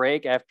take a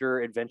break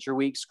after Adventure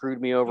Week screwed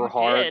me over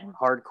You did.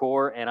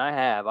 hardcore, and I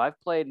have. I've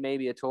played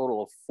maybe a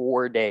total of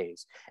 4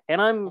 days,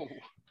 and I'm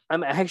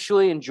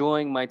actually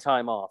enjoying my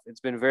time off. It's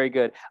been very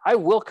good. I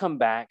will come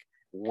back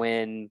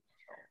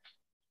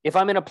if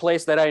I'm in a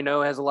place that I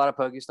know has a lot of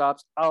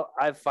Pokestops.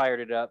 I've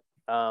fired it up.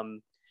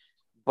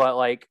 But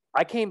like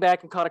I came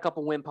back and caught a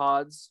couple win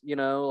pods,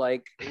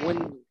 like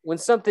when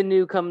something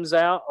new comes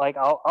out, like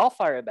I'll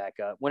fire it back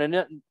up.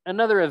 When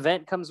another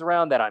event comes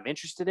around that I'm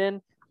interested in,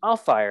 I'll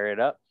fire it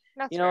up.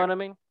 That's You know fair. what I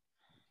mean?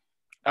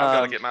 I've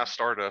got to get my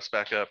Stardust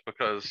back up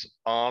because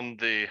on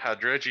the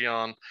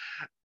Hydreigon,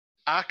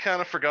 I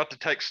kind of forgot to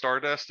take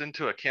Stardust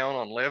into account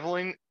on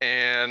leveling,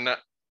 and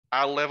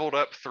I leveled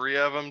up 3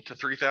 of them to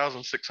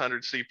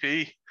 3,600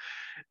 CP.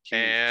 Jesus.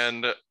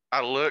 And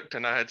I looked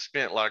and I had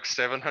spent like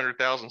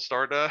 700,000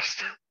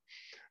 Stardust.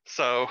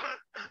 So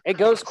It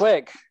goes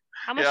quick.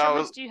 How much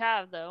Stardust do you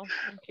have though?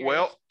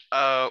 Well,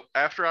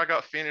 after I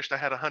got finished, I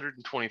had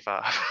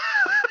 125.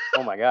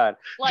 Oh my god.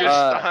 Like,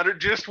 just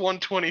 100, just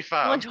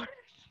 125. 120.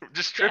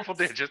 Just triple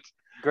Yes. digits.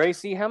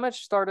 Gracie, how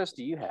much Stardust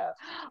do you have?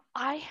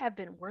 I have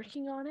been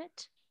working on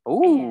it.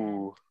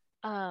 Ooh.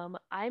 I'm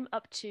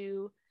up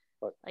to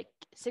What? like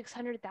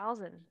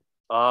 600,000.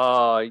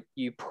 Oh,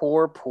 you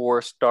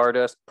poor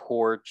Stardust,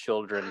 poor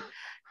children.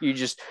 You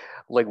just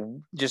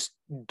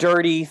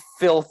dirty,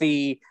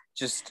 filthy,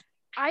 just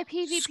I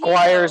PvP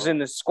squires though. in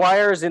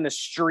the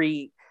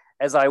street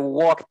as I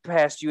walk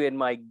past you in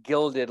my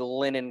gilded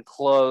linen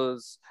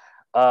clothes,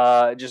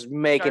 just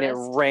making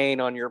Stardust. it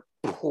rain on your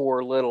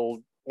poor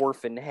little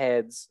orphan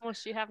heads. How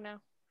much do you have now?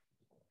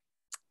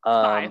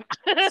 5.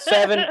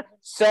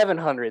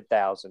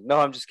 700,000.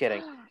 No, I'm just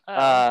kidding.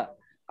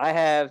 I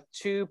have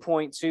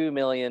 2.2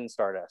 million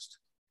Stardust.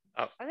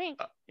 I think,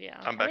 yeah.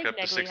 I'm back up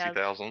to Negley has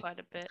 60,000. Quite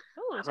a bit.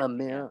 Ooh,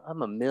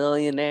 I'm a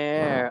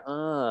millionaire.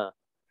 I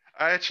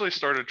actually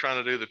started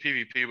trying to do the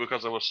PvP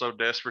because I was so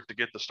desperate to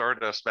get the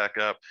Stardust back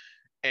up.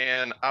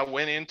 And I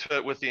went into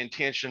it with the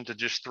intention to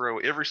just throw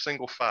every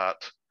single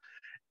fight.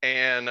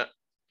 And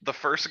the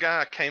first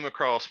guy I came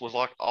across was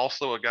like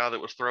also a guy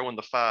that was throwing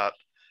the fight.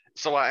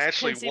 So I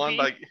actually won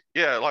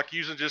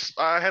using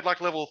I had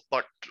like level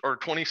or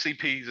 20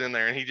 CPs in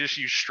there, and he just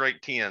used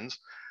straight 10s.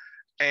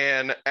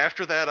 And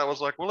after that, I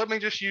was like, well, let me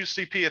just use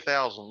CP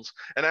 1000s.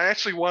 And I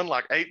actually won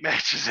like 8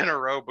 matches in a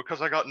row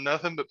because I got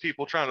nothing but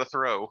people trying to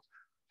throw.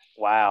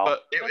 Wow.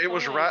 But it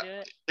was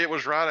right. It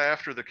was right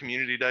after the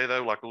community day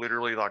though, like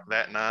literally like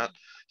that night.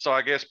 So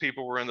I guess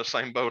people were in the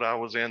same boat I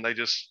was in. They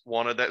just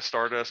wanted that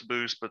Stardust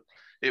boost, but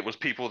it was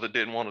people that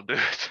didn't want to do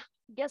it.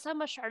 Guess how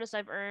much Stardust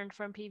I've earned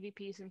from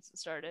PvP since it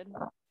started?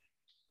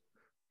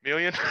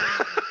 Million?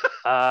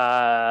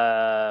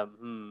 I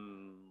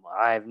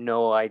have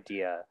no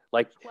idea.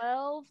 Like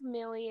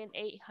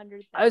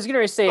 12,800,000. I was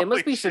gonna say, it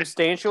must Holy be shit.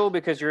 substantial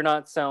because you're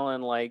not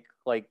selling like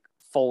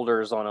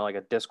folders on like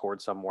a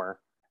Discord somewhere.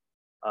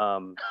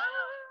 God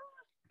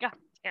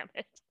damn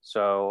it.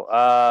 So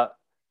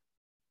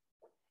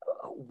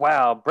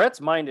wow,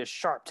 Brett's mind is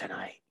sharp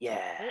tonight.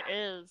 Yeah. It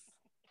is.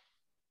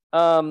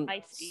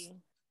 Feisty.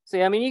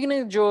 See, I mean, you can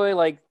enjoy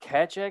like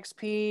catch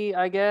XP,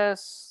 I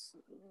guess,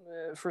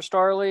 for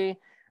Starly.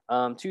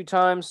 2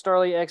 times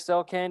Starly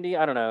XL candy.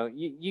 I don't know.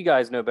 You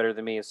guys know better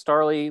than me. Is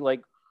Starly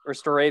or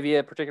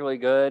Staravia particularly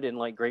good in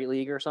like Great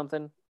League or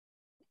something?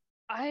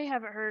 I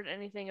haven't heard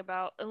anything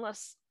about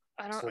unless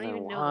I don't So even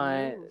then know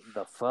why the move.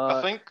 the fuck?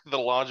 I think the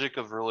logic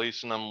of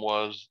releasing them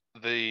was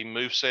the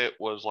moveset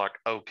was like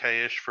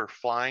okay-ish for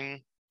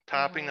flying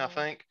typing, I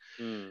think.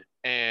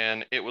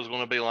 And it was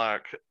going to be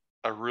like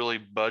a really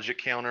budget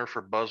counter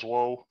for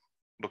Buzzwole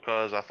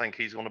because I think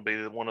he's going to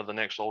be one of the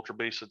next Ultra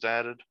Beasts that's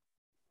added.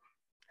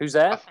 Who's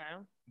that?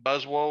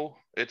 Buzzwole.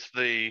 It's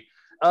the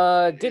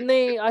didn't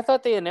they? I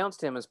thought they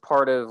announced him as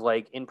part of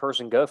like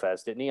in-person Go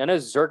Fest, didn't he? I know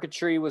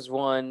Xurkitree was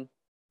one.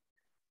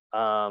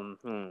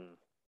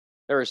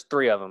 There was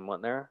 3 of them,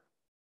 wasn't there?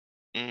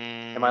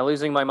 Am I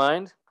losing my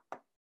mind?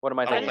 What am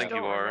I I thinking? don't think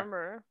you are.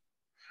 Remember.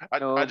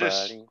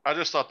 I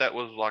just thought that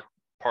was like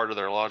part of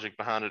their logic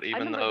behind it,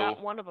 even though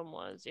that one of them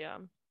was, yeah.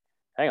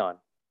 Hang on.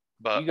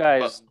 But you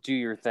guys do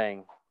your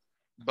thing.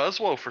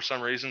 Buzzwole, for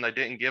some reason, they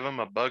didn't give him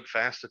a bug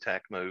fast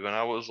attack move, and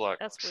I was like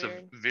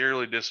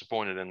severely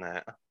disappointed in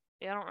that.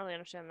 Yeah, I don't really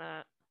understand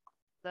that.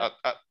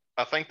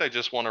 I think they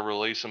just want to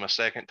release him a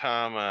second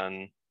time,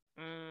 and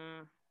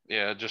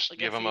Yeah, just Like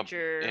give a them a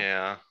future.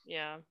 yeah,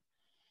 Yeah.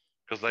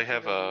 because they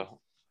have a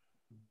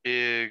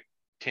big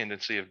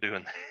tendency of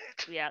doing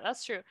that. Yeah,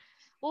 that's true.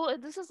 Well,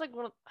 this is like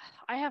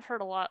I have heard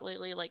a lot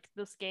lately. Like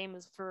this game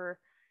is for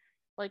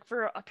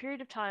a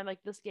period of time. Like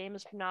this game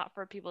is not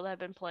for people that have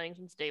been playing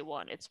since day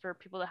one. It's for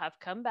people that have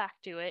come back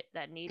to it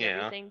that need Yeah.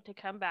 everything to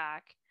come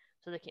back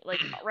so they can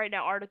like right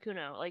now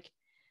Articuno. Like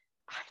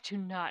I do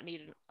not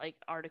need an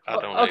Articuno.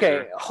 I don't Okay,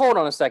 either. hold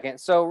on a second.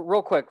 So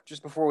real quick,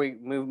 just before we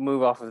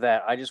move off of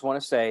that, I just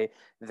want to say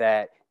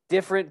that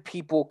different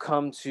people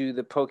come to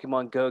the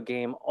Pokemon Go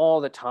game all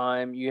the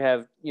time. You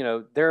have,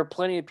 there are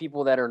plenty of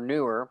people that are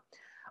newer,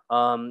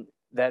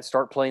 that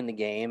start playing the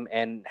game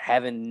and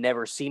haven't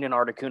never seen an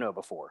Articuno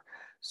before.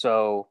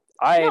 So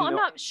No, I'm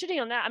not shitting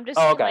on that. I'm just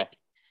saying, okay.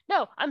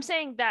 no, I'm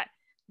saying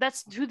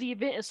that's who the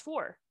event is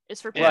for.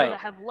 It's for people Right.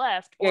 that have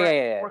left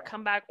or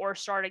come back or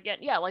start again.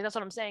 Yeah, like that's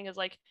what I'm saying is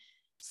like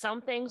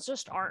some things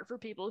just aren't for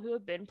people who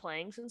have been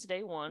playing since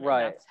day one.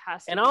 Right.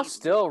 And I'll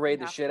still raid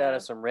the shit out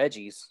of some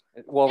Reggies.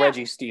 Well, yeah.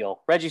 Reggie Steel.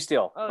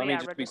 Oh, Let me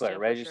just be clear.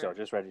 Reggie Steel.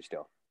 Just Reggie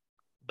Steel.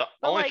 The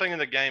only thing in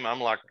the game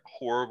I'm like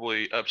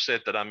horribly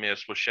upset that I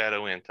missed was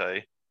Shadow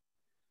Entei.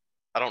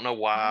 I don't know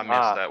why I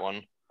missed that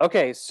one.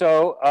 Okay,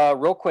 so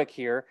real quick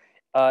here.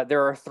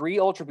 There are 3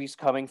 Ultra Beasts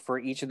coming for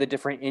each of the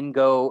different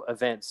in-go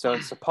events. So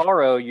in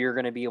Sapporo, you're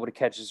going to be able to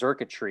catch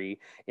Xurkitree.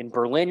 In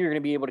Berlin, you're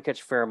going to be able to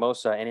catch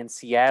Pheromosa. And in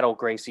Seattle,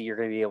 Gracie, you're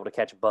going to be able to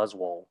catch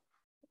Buzzwole.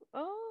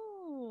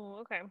 Oh,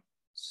 okay.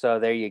 So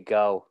there you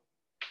go.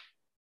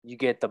 You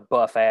get the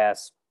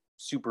buff-ass,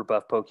 super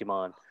buff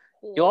Pokemon.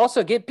 Cool. You'll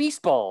also get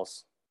Beast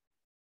Balls.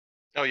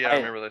 Oh, yeah, I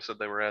remember they said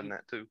they were adding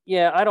that, too.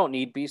 Yeah, I don't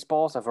need Beast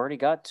Balls. I've already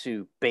got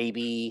 2,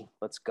 baby.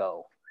 Let's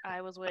go.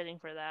 I was waiting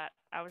for that.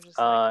 I was just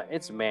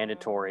it's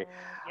mandatory.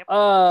 Yep.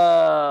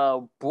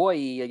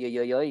 Boy.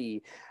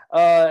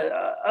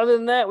 Other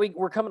than that,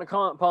 we're coming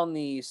upon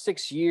the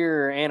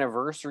 6-year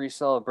anniversary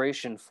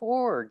celebration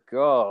for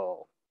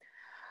Go.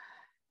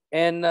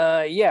 And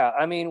yeah,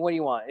 I mean, what do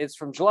you want? It's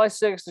from July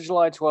 6th to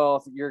July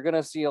 12th. You're going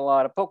to see a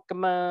lot of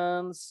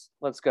Pokemons.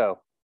 Let's go.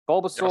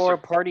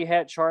 Bulbasaur, Party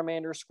Hat,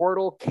 Charmander,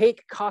 Squirtle,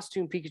 Cake,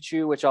 Costume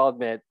Pikachu, which I'll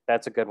admit,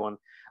 that's a good one.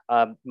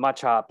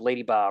 Machop,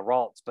 Ladybug,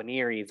 Ralts,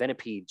 Baneri,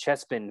 Venipede,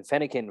 Chespin,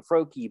 Fennekin,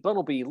 Froakie,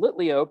 Bunnelby,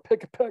 Litleo,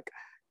 Pick-a-Peck,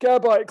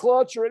 Gabite,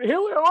 Clawcher, and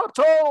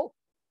Helioptile.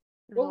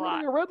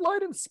 Running a red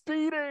light and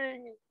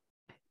speeding.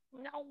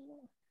 No.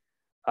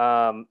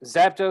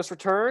 Zapdos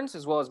returns,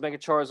 as well as Mega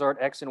Charizard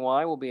X and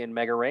Y will be in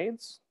Mega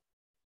Raids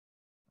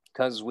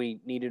because we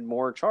needed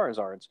more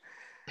Charizards.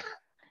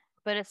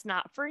 But it's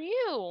not for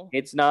you.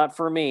 It's not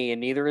for me, and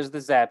neither is the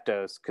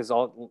Zapdos because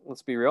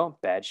let's be real,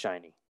 bad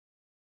shiny.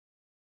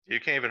 You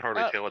can't even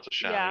hardly tell it's a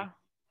shiny.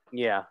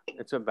 Yeah,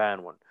 it's a bad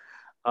one.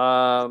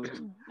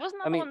 Wasn't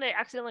that the one they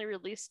accidentally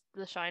released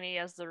the shiny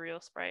as the real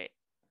sprite?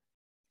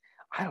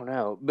 I don't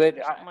know, but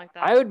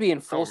I would be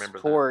in full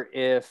support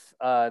if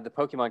the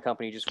Pokemon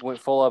Company just went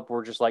full up.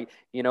 We're just like,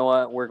 you know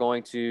what? We're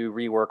going to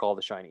rework all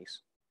the shinies,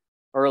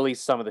 or at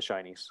least some of the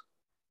shinies.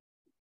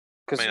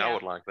 I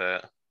would like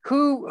that.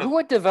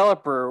 What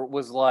developer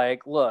was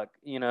like, look,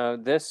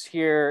 this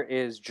here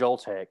is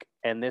Joltik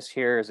and this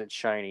here is its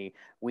shiny.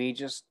 We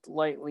just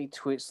slightly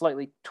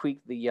tweak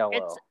the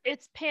yellow.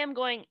 It's Pam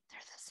going, they're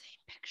the same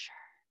picture.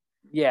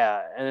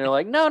 Yeah, and they're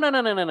like, no.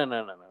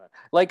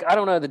 Like, I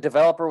don't know, the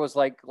developer was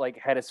like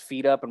had his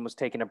feet up and was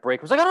taking a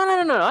break. Was like,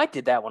 oh, no, I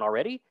did that one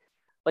already.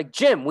 Like,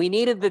 Jim, we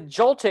needed the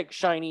Joltik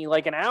shiny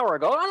like an hour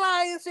ago.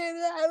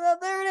 Oh,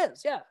 there it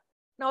is. Yeah.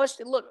 No,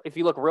 if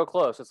you look real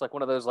close, it's like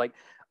one of those like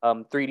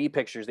 3D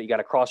pictures that you got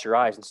to cross your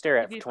eyes and stare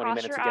at for 20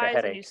 minutes to get a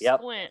headache.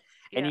 Yep.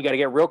 And you got to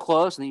get real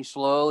close, and then you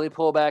slowly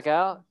pull back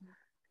out,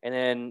 and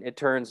then it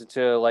turns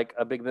into like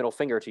a big middle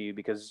finger to you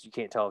because you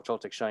can't tell if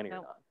Joltik's shiny or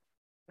not.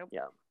 Nope.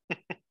 Yeah.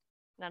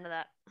 None of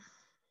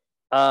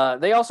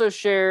that. They also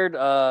shared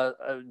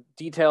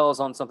details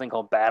on something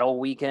called Battle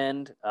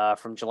Weekend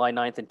from July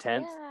 9th and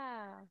 10th.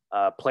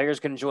 Yeah. Players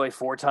can enjoy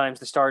 4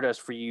 times the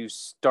Stardust for you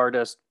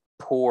Stardust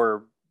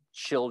poor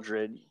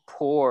children,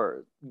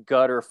 poor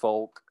gutter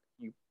folk,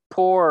 you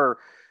poor,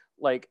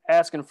 like,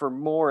 asking for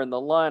more in the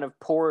line of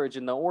porridge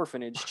in the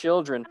orphanage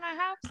children. Can I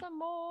have some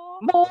more?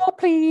 More,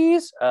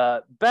 please.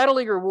 Battle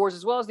League rewards,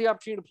 as well as the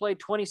opportunity to play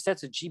 20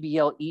 sets of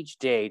GBL each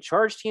day.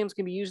 Charge teams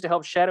can be used to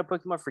help Shadow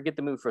Pokemon forget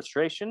the move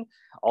frustration.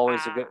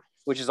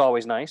 Which is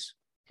always nice.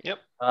 Yep.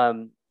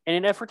 In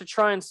an effort to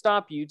try and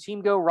stop you,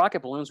 Team Go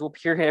rocket balloons will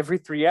appear every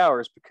 3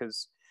 hours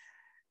because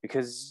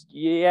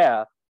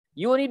yeah.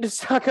 You will need to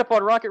stock up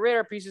on rocket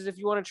radar pieces if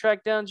you want to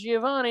track down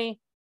Giovanni.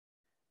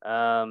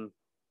 And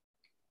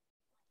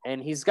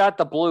he's got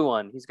the blue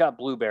one. He's got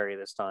Blueberry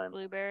this time.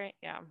 Blueberry,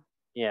 yeah.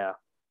 Yeah.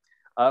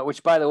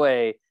 Which, by the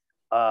way,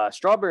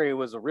 Strawberry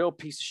was a real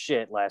piece of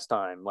shit last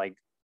time. Like,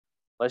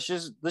 let's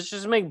just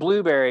make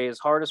Blueberry as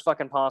hard as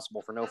fucking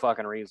possible for no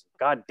fucking reason.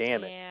 God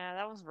damn it. Yeah,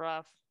 that was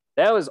rough.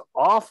 That was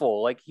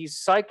awful. Like, he's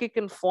psychic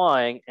and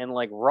flying and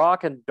like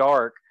rock and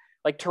dark.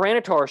 Like,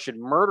 Tyranitar should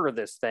murder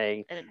this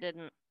thing. And it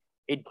didn't.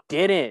 It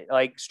didn't.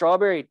 Like,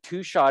 Strawberry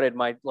 2-shotted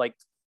my like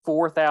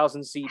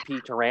 4,000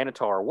 CP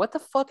Tyranitar. What the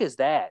fuck is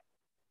that?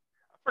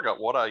 forgot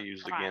what I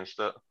used Right. against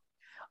it.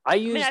 I I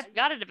mean, used. I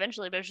got it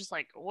eventually, but it's just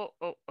like, whoa,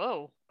 oh,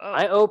 oh, oh.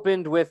 I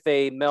opened with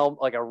a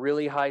like a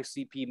really high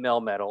CP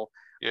Melmetal.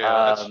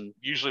 Yeah, that's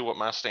usually what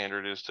my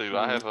standard is too.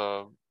 I Mhm. have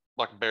a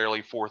like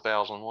barely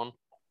 4,000 one.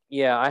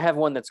 Yeah, I have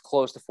one that's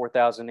close to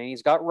 4,000, and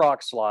he's got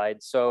Rock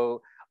Slide.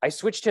 So I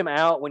switched him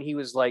out when he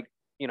was like,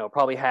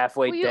 probably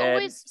halfway Well, you dead.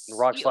 always and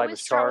Rock you Slide always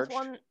was start charged.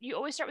 with one. You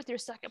always start with your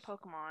second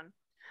Pokemon,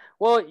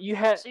 Well, you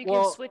had so you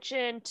can switch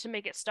in to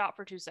make it stop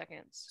for 2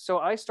 seconds. So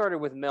I started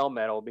with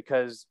Melmetal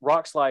because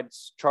Rock Slide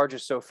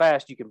charges so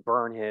fast you can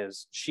burn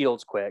his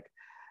shields quick,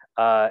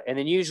 and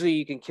then usually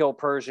you can kill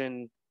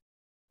Persian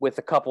with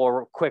a couple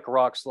of quick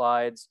Rock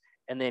Slides,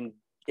 and then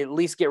at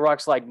least get Rock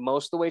Slide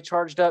most of the way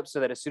charged up so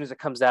that as soon as it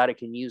comes out, it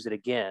can use it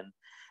again.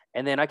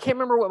 And then I can't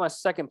remember what my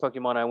second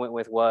Pokemon I went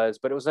with was,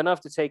 but it was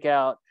enough to take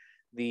out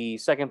the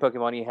second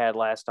Pokemon he had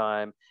last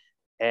time.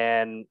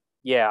 And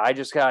yeah, I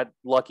just got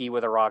lucky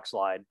with a Rock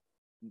Slide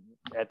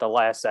at the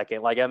last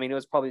second. Like, I mean, it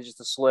was probably just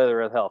a slither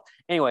of health.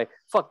 Anyway,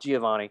 fuck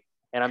Giovanni.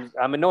 And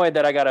I'm annoyed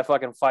that I gotta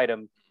fucking fight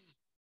him.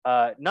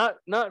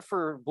 Not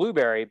for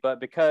Blueberry, but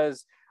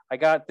because I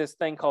got this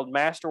thing called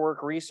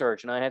Masterwork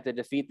Research, and I have to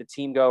defeat the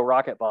Team Go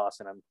Rocket Boss,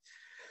 and I'm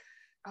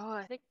Oh,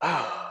 I think.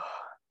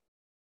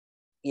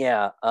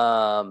 yeah.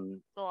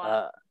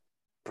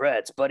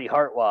 Brett's Buddy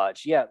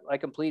Heartwatch. Yeah, I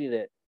completed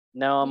it.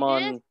 Now I'm You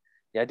on. did?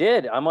 Yeah, I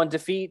did. I'm on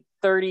defeat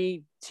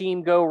 30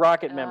 Team Go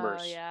Rocket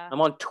members. Yeah. I'm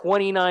on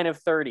 29 of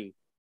 30.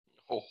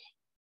 Oh,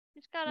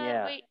 You just gotta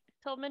Yeah. wait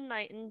till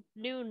midnight and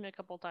noon a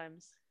couple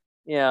times.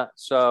 Yeah.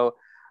 So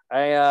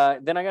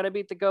then I got to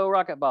beat the Go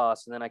Rocket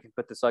Boss, and then I can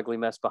put this ugly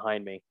mess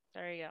behind me.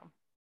 There you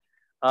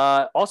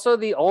go. Also,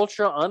 the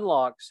Ultra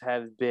unlocks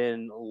have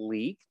been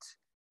leaked.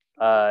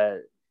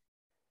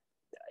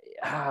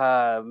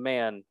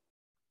 Man.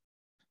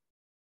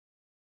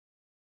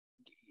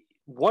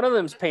 One of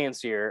them's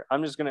Panseer.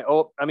 I'm just gonna.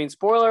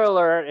 Spoiler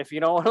alert! If you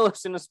don't want to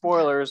listen to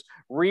spoilers,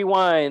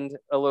 rewind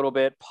a little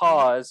bit,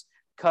 pause,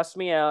 cuss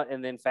me out,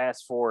 and then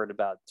fast forward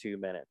about 2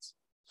 minutes.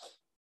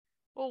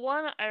 Well,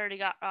 one I already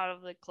got out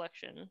of the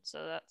collection,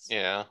 so that's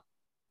yeah.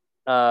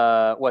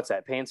 What's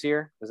that?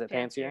 Panseer? Is it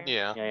Panseer? Panseer.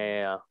 Yeah.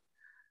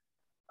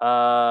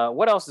 Yeah.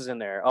 What else is in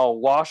there? Oh,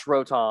 Wash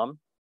Rotom.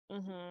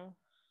 Mm-hmm.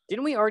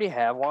 Didn't we already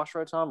have Wash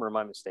Rotom, or am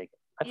I mistaken?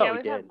 I thought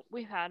we did.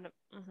 We've had.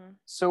 Mm-hmm.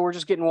 So we're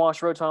just getting Wash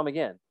Rotom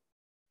again.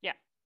 Yeah.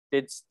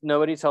 Did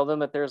nobody tell them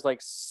that there's like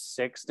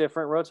 6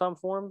 different Rotom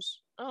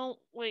forms? Oh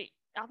wait,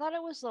 I thought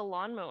it was the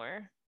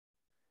lawnmower.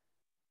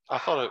 I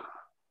thought it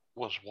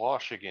was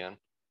Wash again.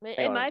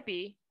 It might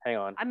be. Hang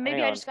on.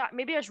 Maybe I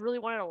just really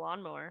wanted a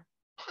lawnmower.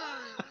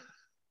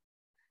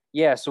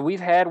 Yeah, so we've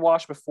had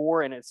Wash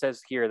before, and it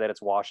says here that it's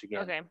Wash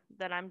again. Okay,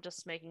 then I'm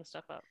just making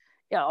stuff up.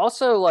 Yeah.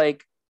 Also,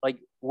 like,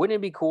 wouldn't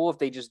it be cool if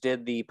they just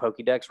did the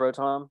Pokédex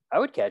Rotom? I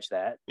would catch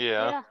that.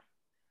 Yeah.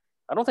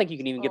 I don't think you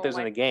can even get Oh those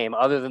in my- the game,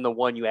 other than the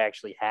one you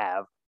actually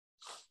have.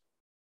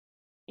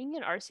 You can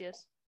get Arceus.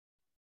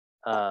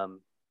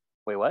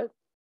 Wait, what?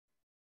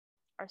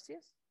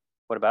 Arceus?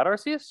 What about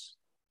Arceus?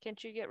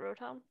 Can't you get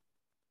Rotom?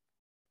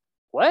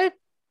 What?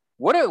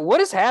 What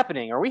is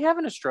happening? Are we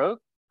having a stroke,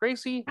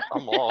 Gracie?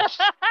 I'm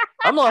lost.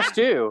 I'm lost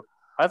too.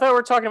 I thought we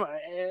were talking about.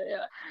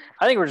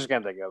 I think we're just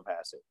gonna have to go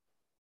past it.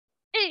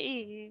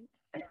 Hey.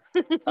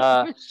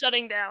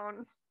 Shutting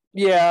down.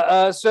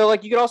 Yeah. So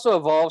like, you could also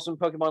evolve some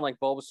Pokemon like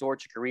Bulbasaur,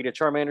 Chikorita,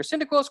 Charmander,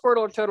 Cyndaquil, Squirtle,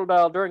 or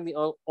Totodile during the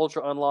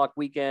Ultra Unlock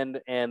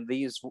weekend, and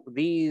these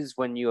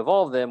when you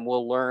evolve them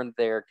will learn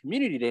their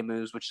Community Day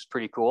moves, which is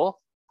pretty cool.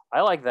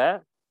 I like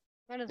that.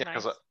 That is Yeah, nice.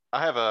 because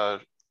I have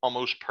a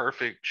almost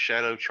perfect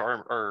Shadow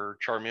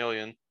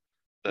Charmeleon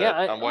that Yeah,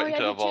 I'm waiting I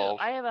to do too. evolve.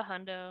 I have a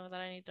hundo that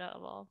I need to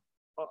evolve.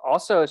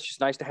 Also, it's just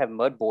nice to have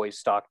Mud Boys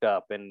stocked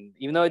up, and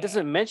even though it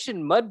doesn't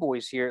mention Mud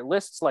Boys here, it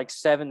lists like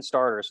 7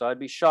 starters. So I'd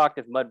be shocked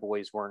if Mud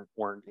Boys weren't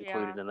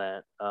included in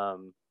that. I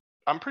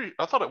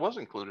thought it was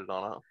included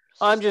on it.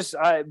 I'm just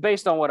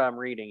based on what I'm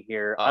reading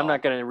here. I'm Oh.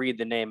 not going to read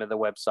the name of the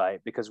website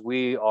because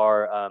we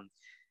are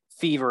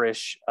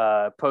feverish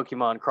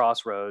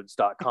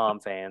PokemonCrossroads.com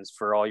fans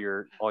for all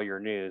your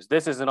news.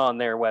 This isn't on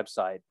their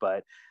website,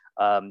 but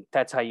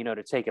that's how you know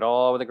to take it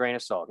all with a grain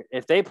of salt.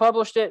 If they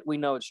published it, we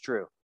know it's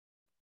true.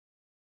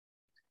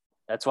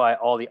 That's why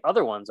all the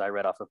other ones I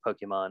read off of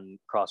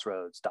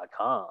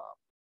PokemonCrossroads.com.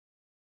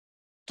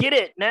 Get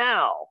it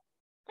now.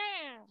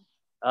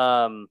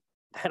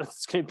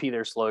 That's going to be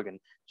their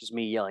slogan. Just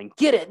me yelling,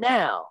 "Get it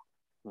now!"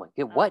 I'm like,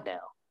 "Get what now?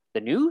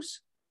 The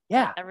news?"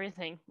 Yeah.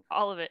 Everything,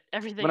 all of it,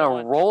 everything. I'm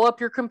gonna roll up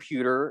your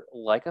computer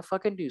like a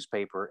fucking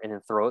newspaper and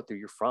then throw it through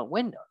your front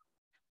window.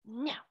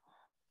 No.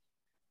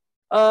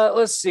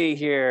 Let's see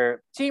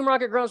here. Team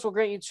Rocket Grumps will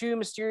grant you 2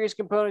 mysterious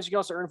components. You can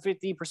also earn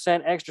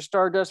 50% extra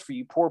Stardust for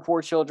you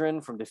poor children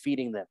from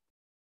defeating them.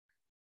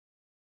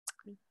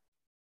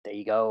 There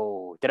you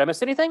go. Did I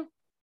miss anything?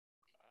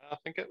 I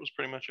think that was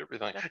pretty much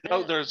everything. That's No,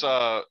 it. there's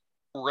a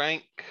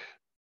rank.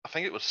 I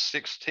think it was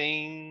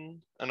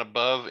 16 and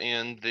above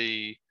in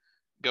the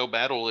Go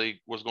Battle League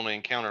was going to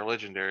encounter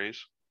legendaries.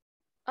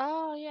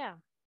 Oh yeah.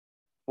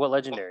 What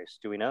legendaries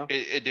do we know?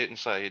 It didn't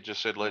say. It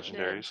just said It did,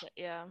 legendaries.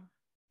 Yeah.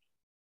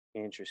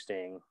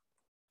 Interesting.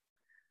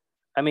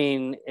 I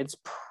mean, it's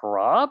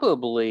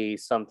probably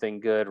something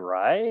good,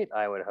 right?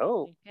 I would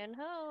hope. You can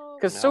hope.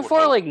 Because Yeah, I so would far,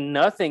 hope. like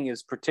nothing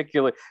is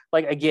particular.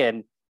 Like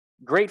again,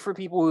 great for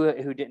people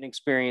who didn't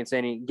experience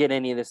get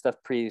any of this stuff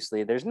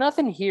previously. There's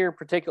nothing here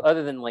particular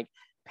other than like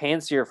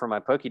Pansear for my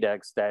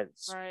Pokédex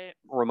that's Right.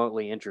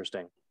 remotely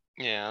interesting.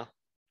 Yeah.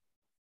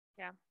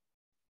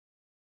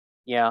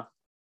 Yeah.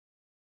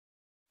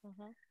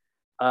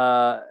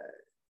 Mhm.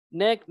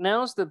 Nick,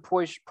 now's the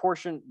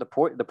portion the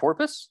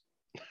porpoise.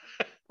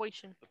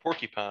 Poison. The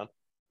porcupine.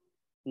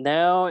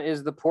 Now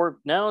is the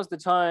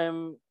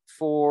time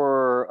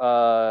for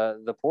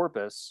the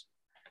porpoise.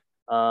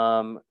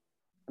 I'm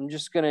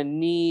just gonna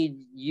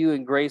need you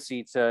and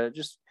Gracie to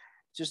just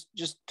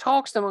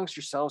talk amongst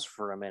yourselves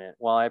for a minute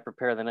while I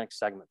prepare the next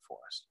segment for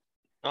us.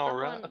 All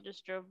right. Someone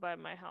just drove by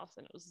my house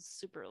and it was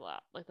super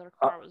loud. Like their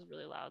car was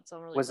really loud. So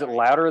I'm really Was it sorry.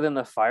 louder than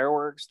the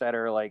fireworks that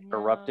are like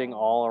erupting No.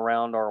 all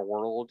around our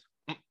world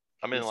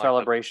I'm in in like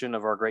celebration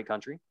of our great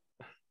country?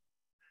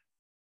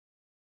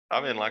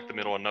 I'm in like the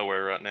middle of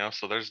nowhere right now,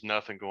 so there's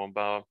nothing going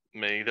by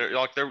me. There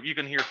you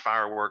can hear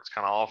fireworks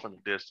kind of off in the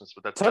distance,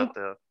 but that's about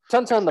the Tunton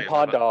the extent of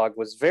pod it. dog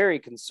was very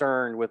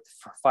concerned with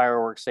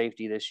fireworks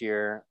safety this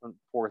year.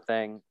 Poor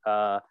thing.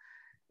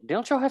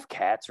 Don't y'all have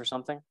cats or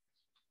something?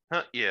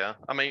 Yeah.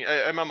 I mean,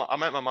 I'm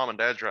at my mom and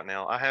dad's right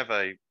now. I have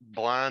a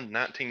blind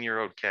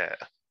 19-year-old cat.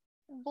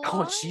 Oh,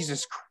 Blind?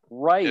 Jesus Yeah,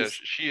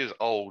 Christ. she is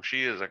old.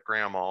 She is a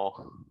grandma.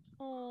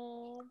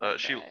 Oh,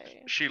 She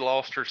okay. she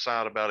lost her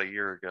sight about a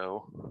year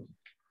ago.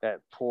 That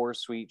poor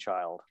sweet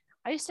child.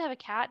 I used to have a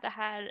cat that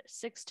had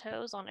 6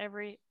 toes on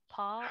every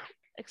paw,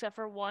 except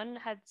for one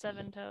had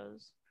 7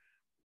 toes.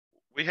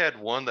 We had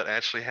one that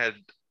actually had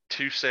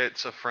 2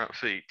 sets of front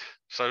feet,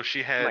 so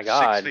she had my 6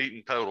 God. feet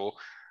in total.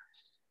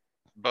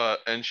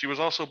 And she was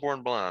also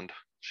born blind.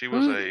 She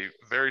was a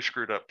very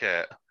screwed up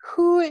cat.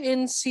 Who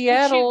in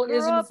Seattle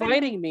is grow up in-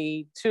 inviting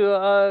me to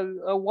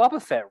a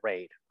Wobbuffet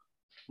raid?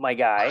 My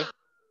guy.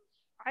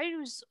 I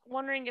was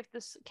wondering if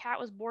this cat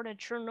was born in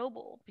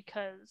Chernobyl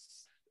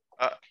because.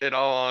 In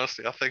all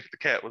honesty, I think the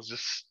cat was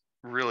just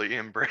really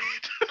inbred.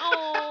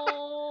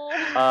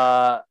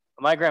 Oh.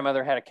 My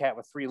grandmother had a cat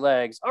with 3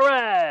 legs. All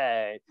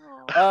right.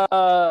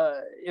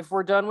 If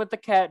we're done with the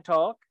cat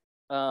talk,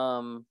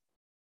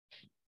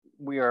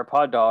 we are a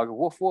pod dog.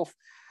 Woof woof.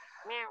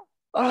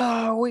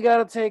 We got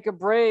to take a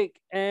break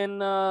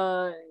and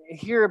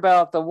hear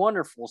about the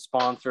wonderful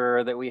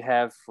sponsor that we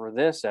have for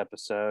this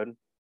episode.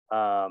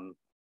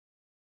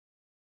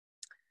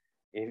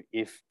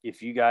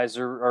 If you guys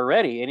are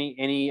ready,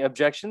 any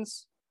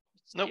objections?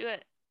 Let's Nope. do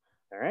it.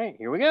 All right,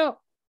 here we go.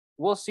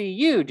 We'll see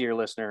you, dear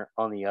listener,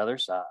 on the other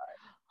side.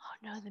 Oh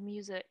no, the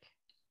music.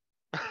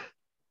 I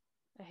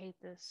hate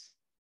this.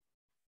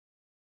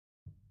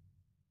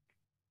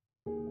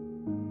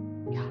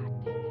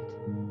 God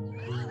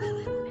dang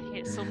it. I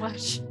hate it so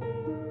much.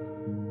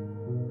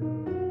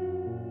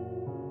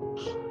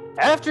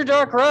 After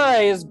Dark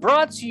Rye is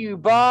brought to you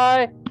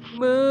by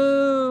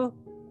Moo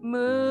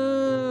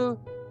Moo.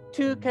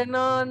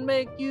 Toucanon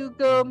make you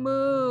go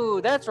moo.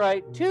 That's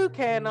right.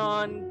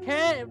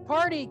 Toucanon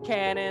party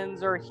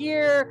cannons are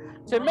here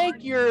to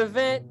make your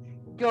event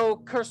go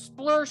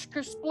kersploosh,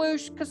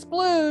 kersploosh,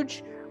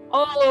 kersplooge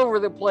all over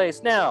the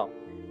place. Now,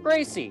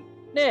 Gracie,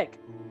 Nick,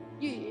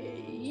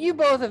 you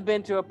both have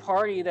been to a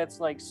party that's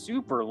like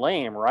super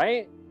lame,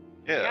 right?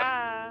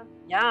 Yeah.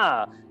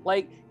 Yeah,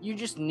 like you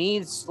just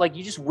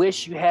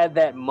wish you had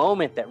that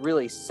moment that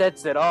really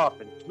sets it off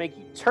and make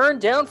you turn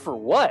down for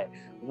what?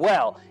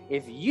 Well,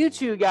 if you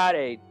two got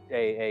a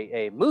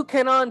Moo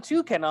Canon,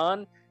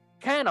 Toucanon,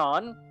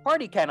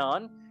 party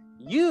canon,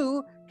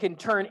 you can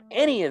turn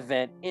any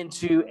event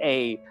into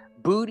a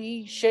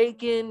booty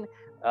shaking,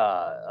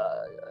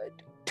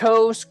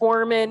 toe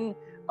squirming,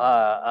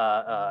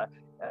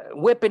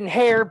 whipping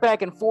hair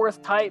back and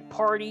forth type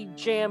party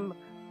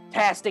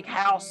jam-tastic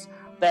house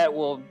that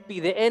will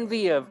be the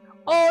envy of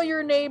all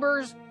your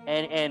neighbors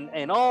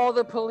and all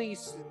the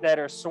police that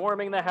are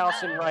swarming the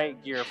house in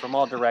riot gear from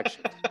all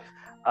directions.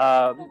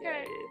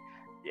 Okay.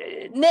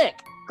 Nick,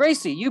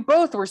 Gracie, you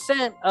both were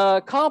sent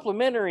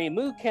complimentary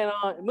Moo Canon,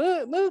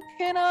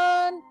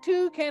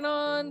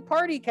 Toucanon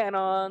party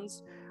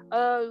canons.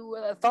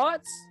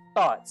 Thoughts?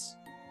 I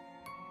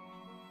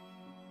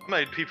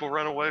made people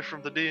run away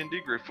from the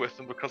D&D group with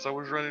them because I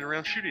was running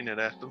around shooting it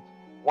at them.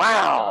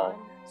 Wow.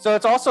 So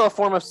it's also a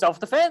form of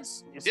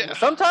self-defense. Yeah.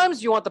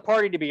 Sometimes you want the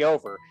party to be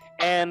over.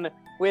 And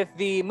with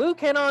the Moo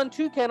Canon,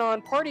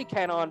 Toucanon, Party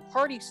Canon,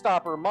 Party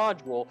Stopper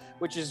module,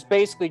 which is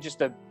basically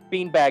just a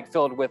beanbag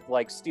filled with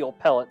like steel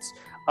pellets,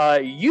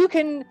 you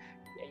can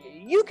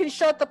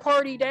shut the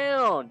party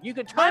down. You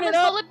can turn it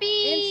up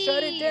and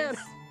shut it down.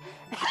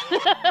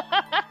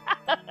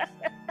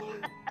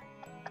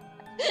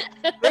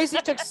 Gracie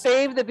took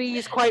Save the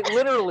Bees quite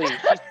literally. She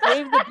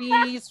saved the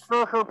bees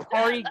for her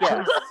party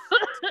guests.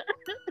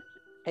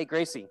 Hey,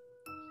 Gracie,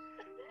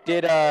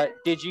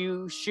 did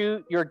you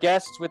shoot your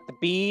guests with the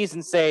bees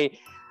and say,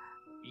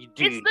 It's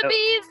the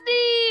bee's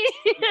knee!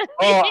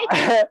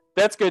 Oh,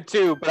 that's good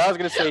too. But I was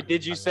gonna say,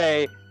 did you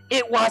say,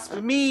 It was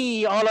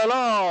me all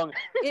along.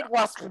 It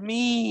was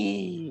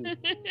me. Moo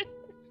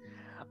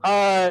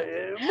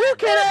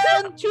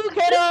cannon, two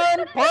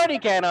cannon, party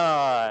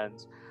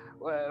cannons.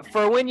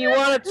 For when you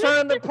want to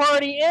turn the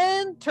party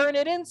in, turn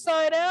it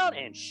inside out,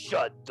 and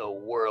shut the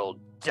world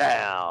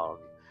down.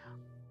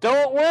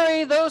 Don't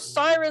worry, those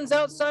sirens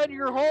outside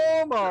your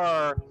home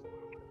are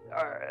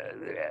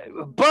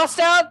bust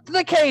out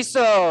the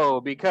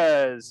queso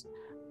because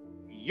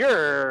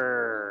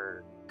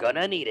you're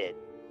gonna need it.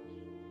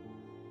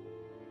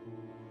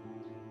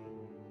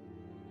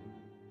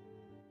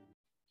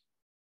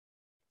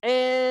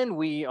 And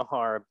we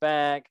are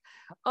back.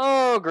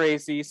 Oh,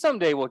 Gracie,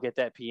 someday we'll get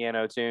that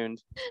piano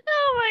tuned.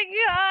 Oh my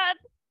god.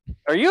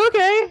 Are you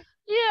okay?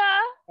 Yeah.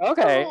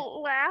 Okay.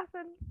 I'm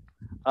laughing.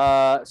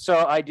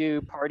 So I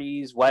do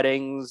parties,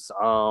 weddings.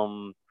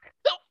 I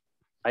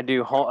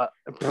do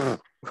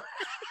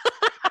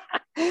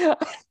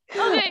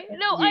Okay,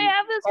 no, I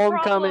have this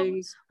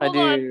homecomings. Hold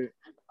I do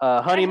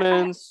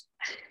honeymoons.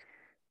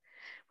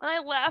 When I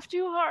laugh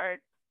too hard,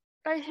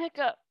 I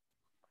hiccup.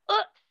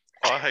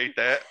 I hate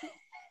that.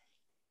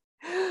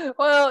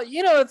 Well,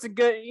 it's a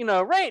good,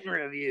 rate and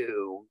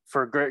review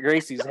for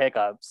Gracie's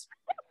hiccups.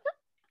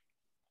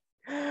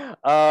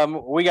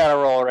 We gotta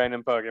roll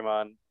random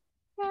Pokemon.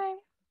 Okay.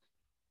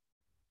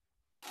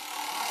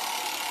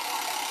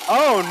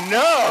 Oh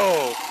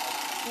no!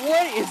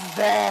 What is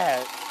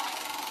that?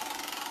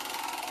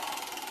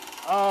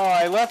 Oh,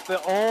 I left the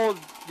old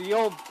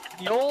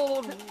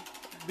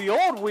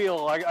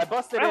wheel. I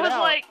busted I it was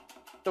out. like,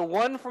 The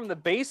one from the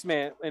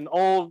basement in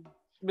old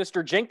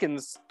Mr.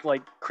 Jenkins'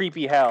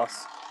 creepy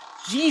house.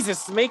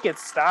 Jesus, make it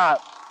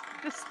stop.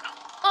 this,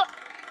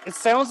 It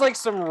sounds like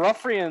some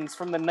ruffians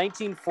from the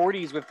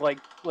 1940s with like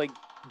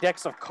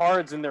decks of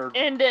cards in their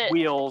end it.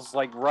 wheels,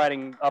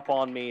 riding up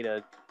on me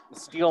to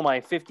steal my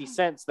 50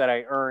 cents that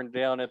I earned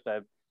down at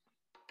the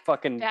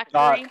fucking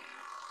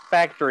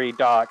factory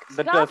dock.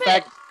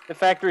 The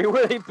factory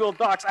where they build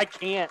docks. I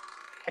can't.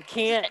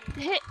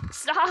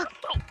 Stop.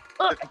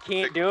 I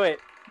can't do it.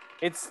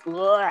 It's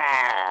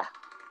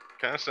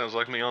Kind of sounds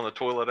like me on the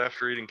toilet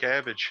after eating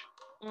cabbage.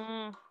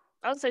 I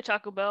would say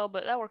Taco Bell,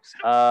 but that works.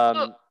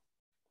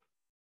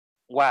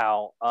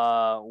 Wow.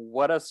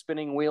 What a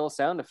spinning wheel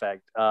sound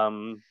effect.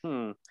 I'm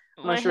not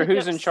My sure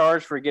who's in hiccups.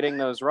 charge for getting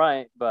those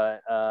right, but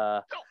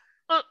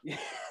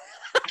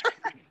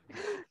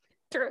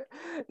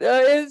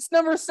it's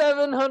number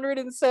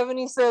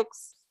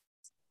 776.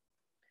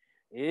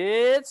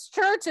 It's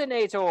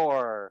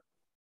Turtonator.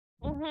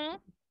 Mm-hmm.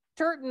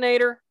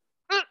 Turtonator.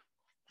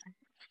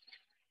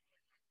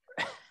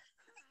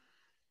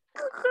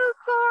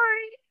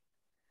 Sorry.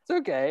 It's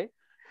okay.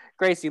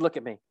 Gracie, look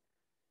at me.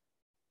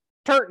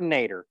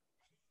 Turtonator.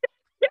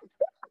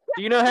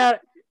 Do you know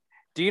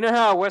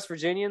how a West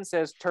Virginian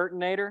says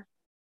Turtonator?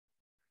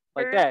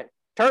 Like that.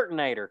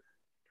 Turtonator.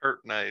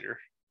 Turtonator.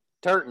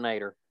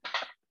 Turtonator.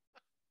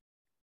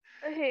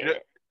 I hate You know-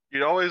 it.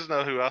 You'd always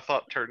know who I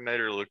thought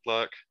Turtonator looked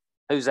like.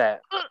 Who's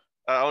that?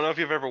 I don't know if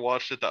you've ever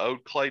watched it, the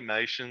old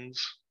claymations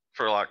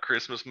for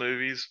Christmas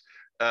movies.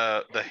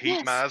 The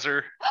Heat Yes.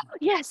 Miser.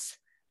 Yes,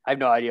 I have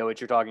no idea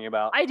what you're talking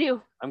about. I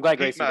do. I'm glad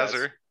Heat Gracie does.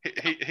 Miser. He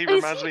He's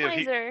reminds me Heat of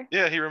Heat. Miser.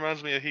 Yeah, he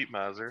reminds me of Heat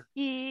Miser.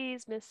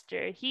 He's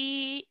Mr.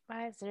 Heat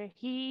Miser.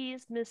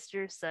 He's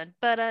Mr. Sun.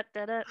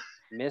 Ba-da-da-da.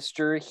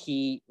 Mr.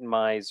 Heat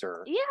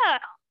Miser.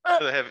 Yeah.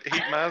 They have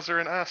Heat Miser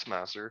and Ice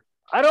Miser.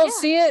 I don't Yeah.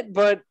 see it,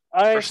 but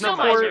I Or Snow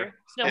Snow support, Miser.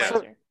 Snow Yeah.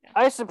 Miser. Yeah.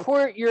 I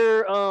support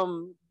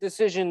your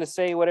decision to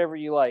say whatever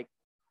you like.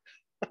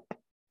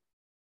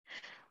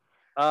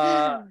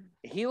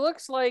 He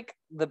looks like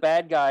the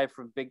bad guy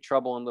from Big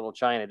Trouble in Little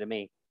China to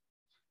me.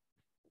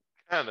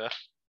 Kinda.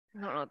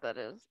 I don't know what that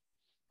is.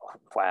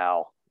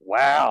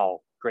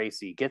 Wow,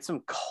 Gracie, get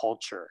some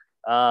culture.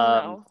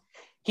 No.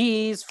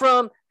 He's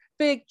from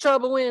Big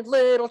Trouble in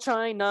Little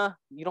China.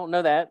 You don't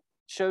know that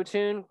show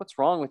tune? What's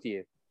wrong with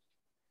you?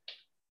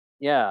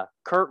 Yeah,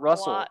 Kurt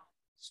Russell lot.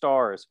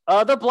 stars.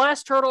 The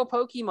Blast Turtle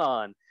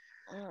Pokemon.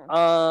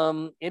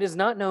 Mm. It is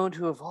not known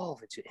to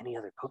evolve into any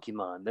other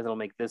Pokemon. That'll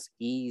make this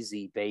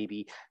easy,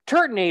 baby.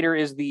 Turtonator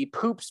is the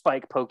poop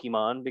spike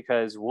Pokemon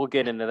because we'll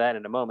get into that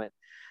in a moment.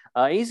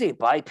 He's a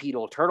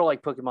bipedal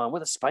turtle-like Pokemon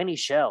with a spiny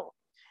shell.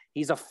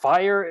 He's a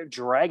fire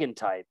dragon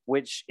type,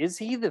 which is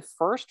he the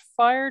first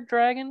fire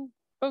dragon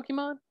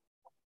Pokemon?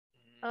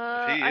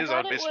 If he I is,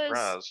 thought I'd be it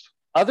was-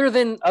 Other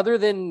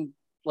surprised. than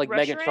like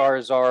Mega Reshiram?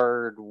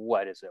 Charizard,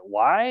 what is it?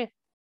 Y?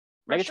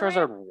 Mega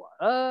Reshiram?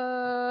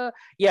 Charizard.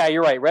 Yeah,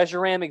 you're right.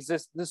 Reshiram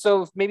exists.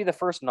 So maybe the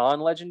first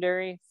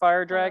non-legendary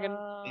fire dragon.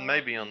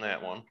 Maybe on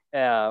that one.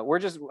 Yeah,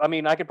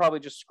 I could probably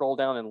just scroll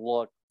down and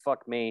look.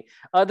 Fuck me.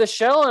 The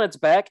shell on its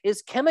back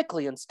is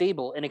chemically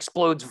unstable and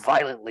explodes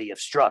violently if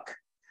struck.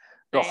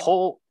 The Same.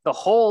 hole the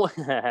hole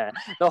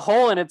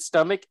in its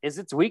stomach is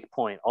its weak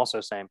point. Also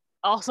same.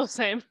 Also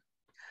same.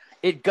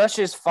 It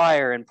gushes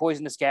fire and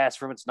poisonous gas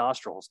from its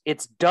nostrils.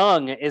 Its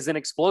dung is an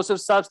explosive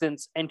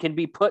substance and can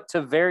be put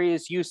to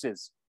various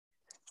uses.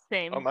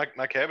 Same. Oh, my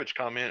cabbage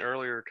comment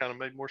earlier kind of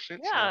made more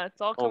sense. now. Yeah,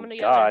 it's all Oh coming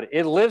together. God!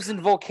 It lives in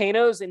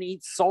volcanoes and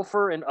eats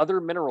sulfur and other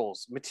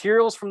minerals.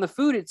 Materials from the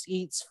food it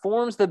eats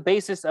forms the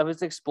basis of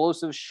its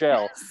explosive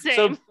shell. Same.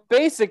 So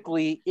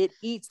basically, it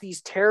eats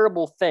these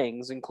terrible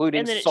things, including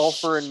And then it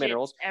sulfur and shits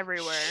minerals,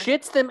 everywhere.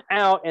 shits them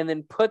out, and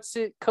then coats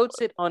it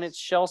on its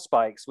shell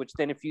spikes. Which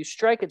then, if you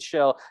strike its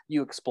shell,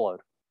 you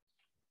explode.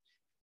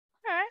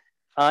 All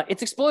right.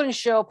 Its exploding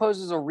shell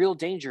poses a real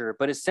danger,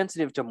 but is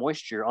sensitive to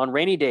moisture. On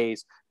rainy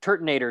days,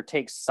 Turtonator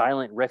takes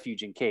silent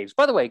refuge in caves.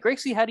 By the way,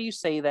 Gracie, how do you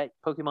say that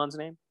Pokemon's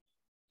name?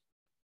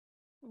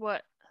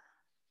 What?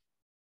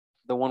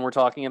 The one we're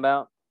talking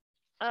about?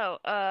 Oh,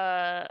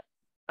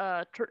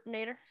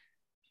 Turtonator.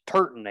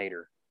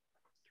 Turtonator.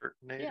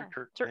 Yeah,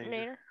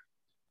 Turtonator.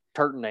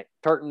 Turtonator.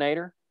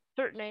 Turtonator?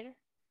 Turtonator.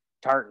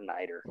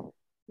 Turtonator.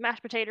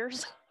 Mashed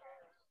potatoes.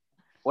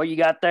 What you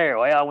got there?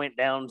 Well, I went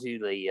down to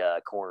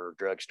the corner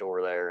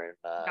drugstore there and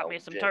Got me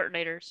some did-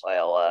 Turtonators.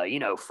 Well, you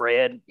know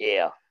Fred,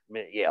 yeah,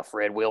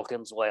 Fred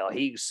Wilkins. Well,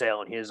 he was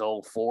selling his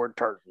old Ford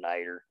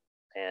Turtonator,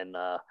 and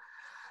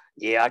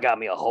yeah, I got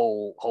me a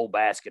whole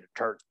basket of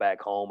turts back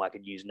home. I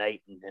could use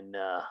Nate, and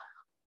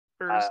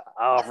I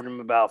offered him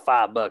about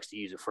 $5 to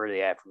use it for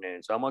the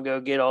afternoon. So I'm gonna go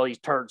get all these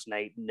turts,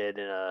 Nate, and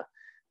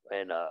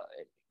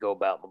go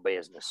about my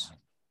business.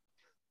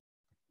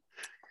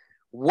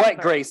 What,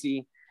 Okay.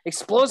 Gracie?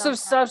 Explosive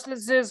Sounds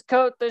substances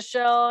coat the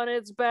shell on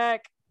its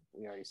back.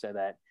 We already said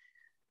that.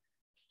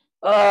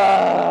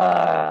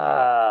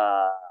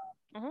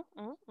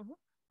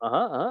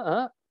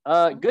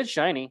 Good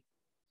shiny.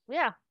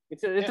 Yeah.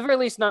 It's at the very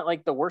least not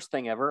like the worst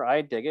thing ever.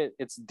 I dig it.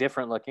 It's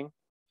different looking.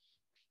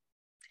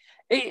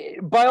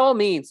 By all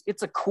means,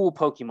 it's a cool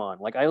Pokemon.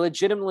 Like I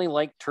legitimately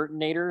like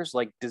Turtonators,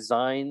 like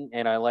design,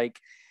 and I like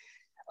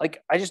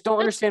I just don't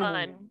It's understand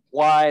fun.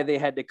 why they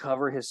had to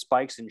cover his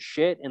spikes and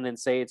shit and then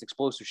say it's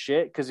explosive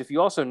shit. Because if you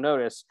also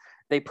notice,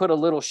 they put a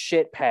little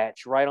shit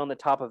patch right on the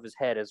top of his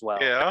head as well.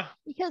 Yeah.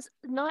 Because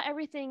not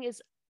everything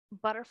is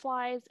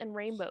butterflies and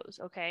rainbows,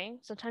 okay?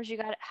 Sometimes you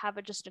gotta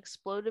have just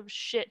explosive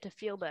shit to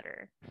feel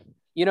better.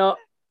 You know,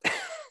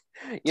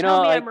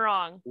 Tell me I'm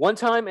wrong. one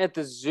time at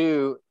the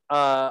zoo,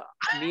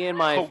 me and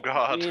my Oh,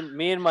 God.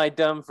 me and my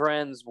dumb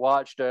friends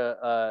watched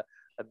a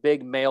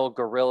big male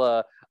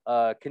gorilla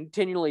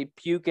continually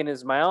puke in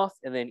his mouth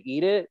and then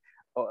eat it.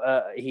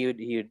 He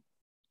would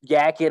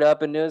yak it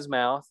up into his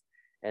mouth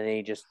and then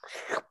he just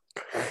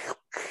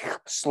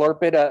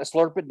slurp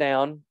it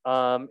down.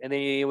 And then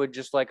he would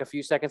just like a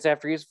few seconds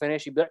after he was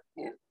finished, he'd be like,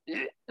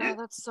 Oh,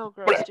 that's so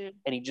gross, dude.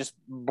 and he just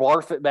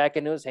barf it back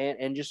into his hand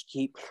and just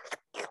keep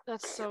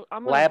That's so.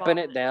 I'm gonna lapping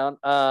vomit. it down.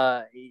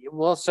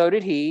 Well, so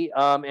did he.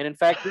 And in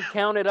fact, we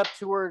counted up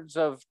towards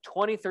of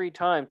 23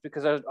 times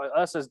because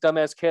us as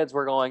dumbass kids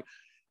were going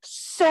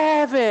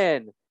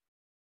 7,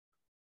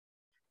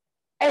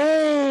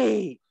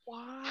 8,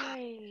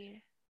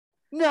 Why?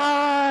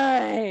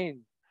 9.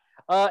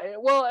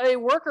 Well, a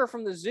worker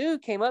from the zoo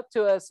came up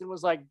to us and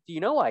was like, "Do you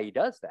know why he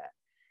does that?"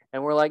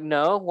 And we're like,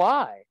 "No,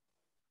 why?"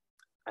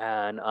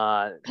 And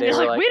they They're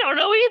were like, we don't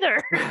know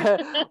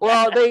either.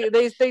 well,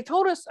 they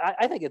told us.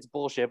 I think it's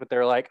bullshit, but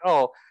they're like,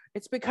 "Oh,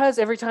 it's because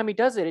every time he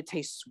does it, it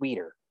tastes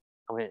sweeter."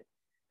 I went,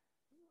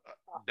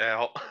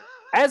 Doubt.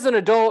 as an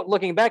adult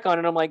looking back on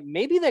it, I'm like,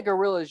 maybe that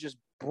gorilla is just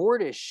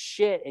bored as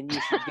shit, and you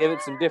should give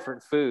it some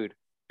different food.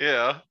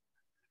 Yeah.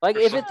 Like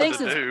There's if it thinks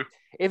something to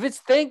it's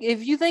do.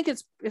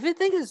 if it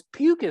thinks its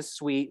puke is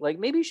sweet, like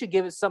maybe you should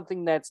give it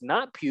something that's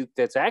not puke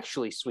that's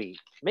actually sweet.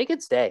 Make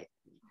it stay.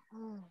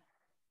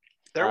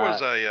 There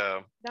was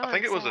a Now I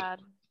think I'm it was sad.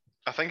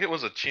 I think it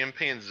was a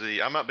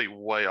chimpanzee. I might be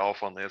way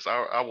off on this.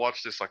 I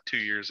watched this like 2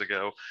 years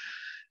ago,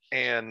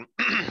 and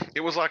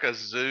it was like a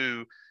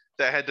zoo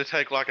that had to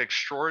take like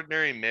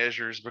extraordinary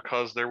measures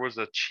because there was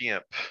a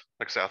chimp.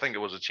 Like I said, I think it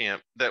was a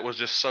chimp that was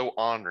just so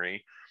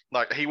ornery.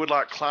 Like he would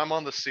like climb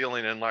on the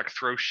ceiling and like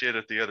throw shit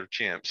at the other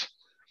chimps,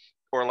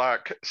 or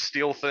like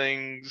steal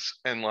things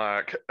and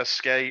like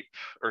escape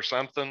or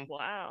something.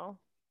 Wow.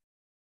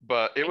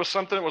 But it was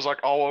something that was like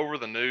all over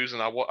the news,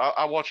 and I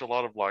watch a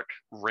lot of like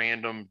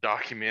random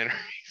documentaries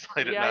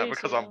late at Yeah, I night do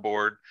because too. I'm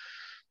bored.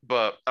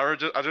 But I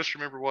just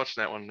remember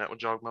watching that one, and that would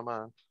jog my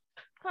mind.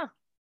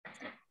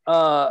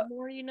 The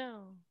more you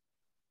know.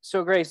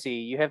 So Gracie,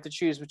 you have to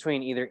choose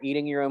between either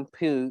eating your own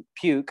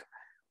puke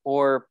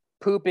or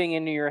pooping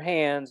into your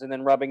hands and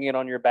then rubbing it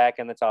on your back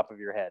and the top of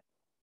your head.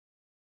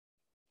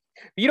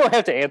 You don't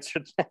have to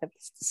answer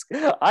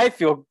that. I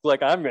feel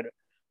like I'm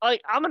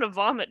gonna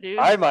vomit, dude.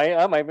 I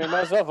might make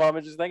myself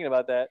vomit just thinking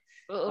about that.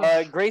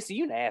 Gracie,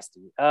 you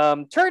nasty.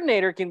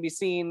 Turtonator can be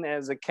seen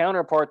as a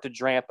counterpart to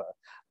Drampa.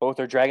 Both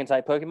are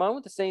dragon-type Pokemon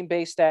with the same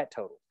base stat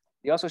total.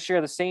 They also share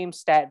the same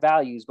stat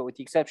values, but with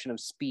the exception of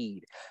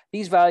speed.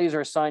 These values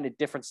are assigned to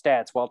different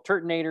stats. While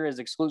Turtonator is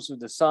exclusive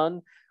to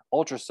Sun,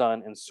 Ultra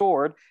Sun, and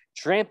Sword,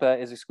 Drampa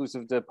is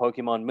exclusive to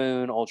Pokemon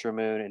Moon, Ultra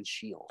Moon, and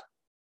Shield.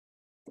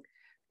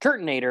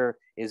 Turtonator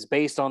is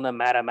based on the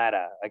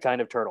Matamata, a kind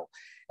of turtle.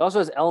 It also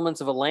has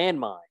elements of a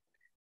landmine.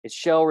 Its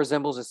shell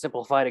resembles a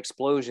simplified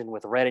explosion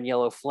with red and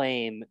yellow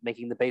flame,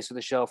 making the base of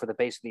the shell for the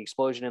base of the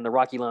explosion, and the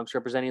rocky lumps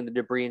representing the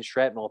debris and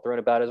shrapnel thrown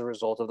about as a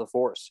result of the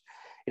force.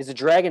 It is a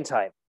dragon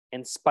type,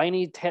 and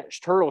spiny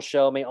turtle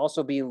shell may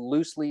also be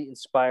loosely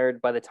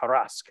inspired by the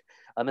Tarask,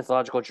 a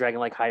mythological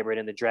dragon-like hybrid,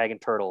 and the dragon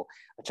turtle,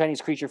 a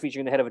Chinese creature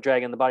featuring the head of a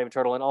dragon, the body of a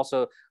turtle, and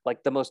also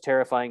like the most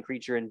terrifying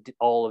creature in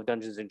all of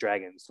Dungeons and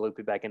Dragons. So loop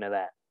it back into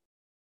that.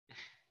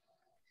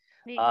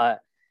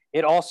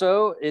 It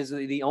also is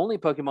the only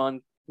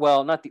Pokemon,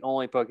 well, not the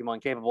only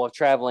Pokemon capable of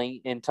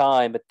traveling in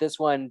time, but this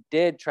one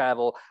did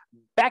travel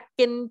back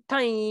in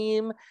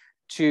time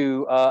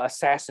to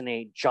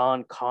assassinate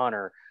John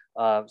Connor.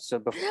 So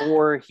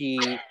before he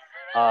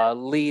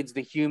leads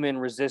the human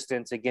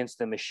resistance against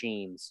the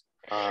machines.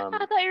 I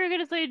thought you were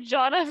going to say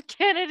John F.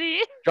 Kennedy.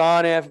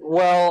 John F.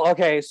 Well,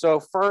 okay. So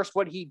first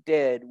what he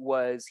did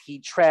was he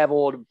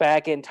traveled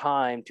back in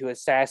time to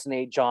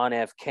assassinate John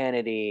F.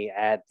 Kennedy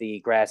at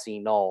the grassy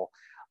knoll.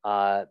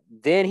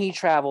 Then he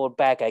traveled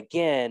back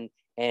again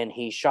and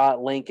he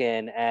shot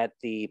Lincoln at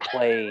the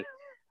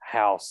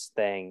playhouse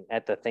thing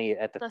at the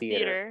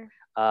theater.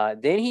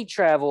 Then he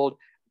traveled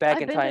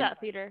back in time. I've been to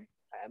that theater.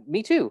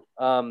 Me too.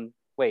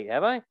 Wait,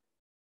 have I?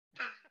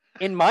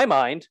 In my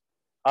mind,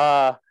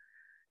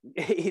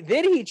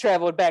 then he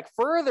traveled back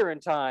further in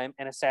time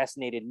and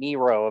assassinated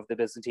Nero of the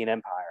Byzantine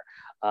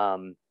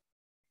Empire.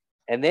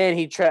 And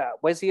then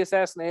was he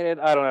assassinated?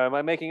 I don't know. Am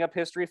I making up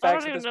history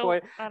facts at this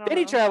point? Then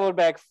he traveled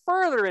back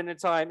further into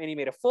time and he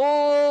made a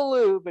full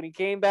loop and he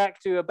came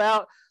back to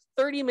about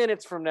 30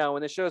 minutes from now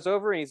when the show's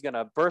over and he's going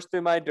to burst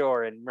through my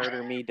door and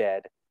murder me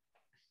dead.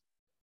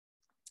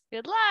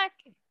 Good luck.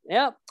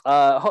 Yeah.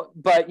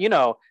 But you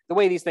know, the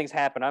way these things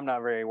happen, I'm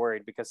not very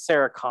worried because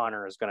Sarah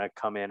Connor is going to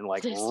come in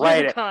right after. The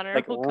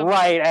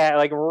right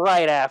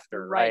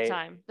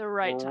time.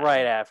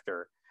 Right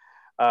after.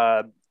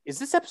 Is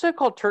this episode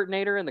called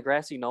Turtonator and the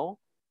Grassy Knoll?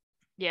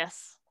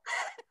 Yes.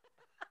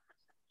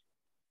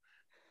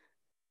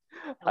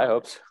 I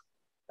hope so.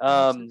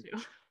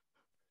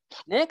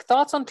 Nick,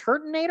 thoughts on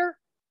Turtonator?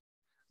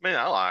 I mean,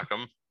 I like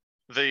them.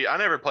 I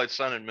never played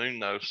Sun and Moon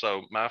though,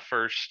 so my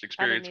first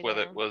experience with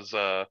it was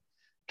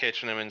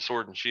catching them in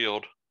Sword and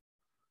Shield.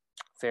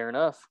 Fair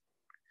enough.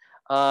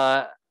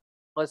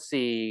 Let's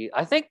see.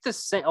 I think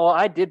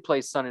I did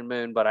play Sun and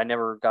Moon, but I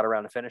never got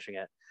around to finishing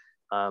it.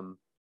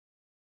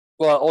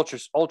 Well,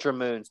 Ultra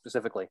Moon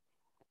specifically.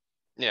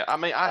 Yeah, I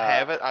mean, I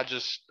have it. I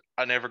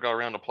never got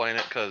around to playing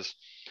it because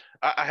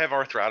I have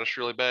arthritis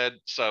really bad.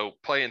 So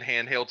playing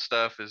handheld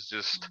stuff is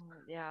just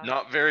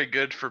not very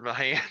good for my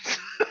hands.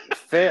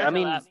 Fair. I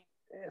mean,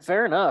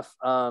 fair enough.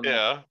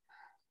 Yeah.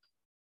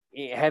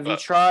 Have you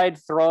tried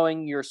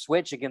throwing your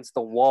Switch against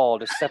the wall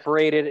to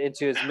separate it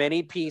into as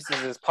many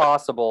pieces as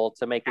possible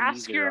to make it easier?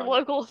 Ask your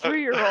local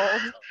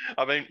 3-year-old.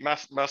 I mean,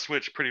 my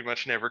Switch pretty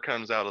much never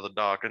comes out of the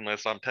dock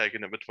unless I'm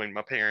taking it between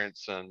my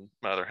parents and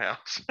my other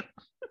house.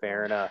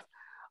 Fair enough.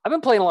 I've been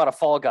playing a lot of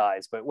Fall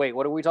Guys, but wait,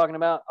 what are we talking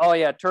about? Oh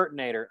yeah,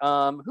 Turtonator.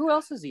 Who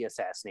else has he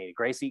assassinated?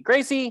 Gracie,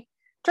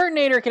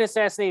 Turtonator can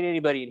assassinate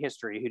anybody in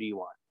history. Who do you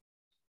want?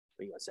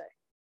 What are you gonna say?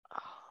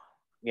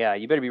 Yeah,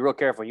 you better be real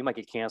careful. You might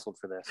get canceled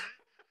for this.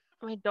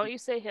 I mean, don't you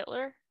say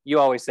Hitler? You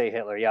always say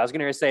Hitler. Yeah, I was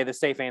going to say the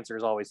safe answer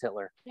is always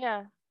Hitler.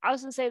 Yeah, I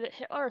was going to say that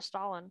Hitler or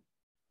Stalin.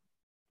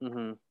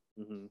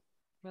 Mm-hmm.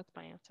 That's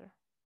my answer.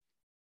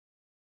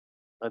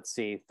 Let's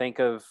see. Think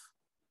of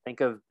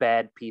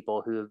bad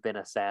people who have been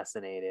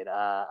assassinated.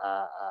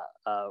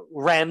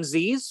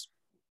 Ramses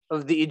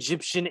of the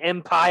Egyptian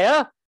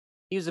Empire.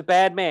 He was a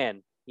bad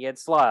man. He had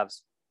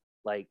Slavs.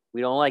 Like,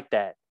 we don't like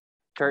that.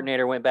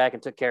 Turtonator went back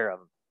and took care of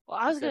him. Well,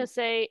 I was going to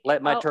say...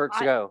 Let my Turks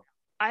go.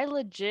 I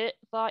legit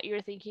thought you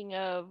were thinking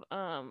of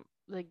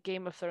the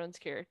Game of Thrones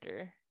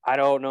character. I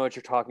don't know what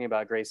you're talking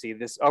about, Gracie.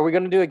 Are we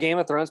going to do a Game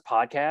of Thrones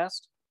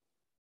podcast?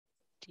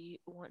 Do you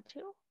want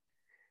to?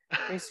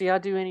 Gracie, I'll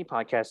do any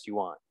podcast you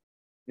want.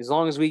 As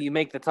long as you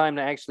make the time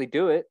to actually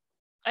do it.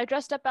 I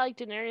dressed up like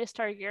Daenerys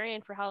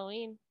Targaryen for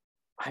Halloween.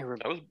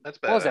 That's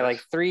bad. What was that,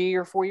 like 3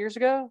 or 4 years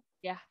ago?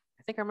 Yeah.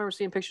 I think I remember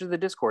seeing pictures of the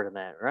Discord in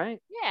that, right?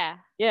 Yeah.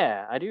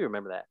 Yeah, I do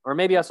remember that. Or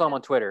maybe I saw them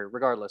on Twitter.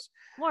 Regardless.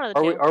 One of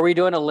the two. Are we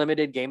doing a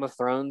limited Game of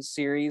Thrones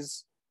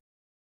series?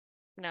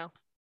 No.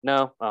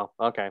 No? Oh,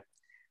 okay.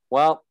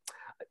 Well,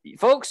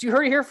 folks, you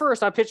heard it here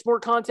first. I pitched more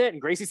content,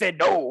 and Gracie said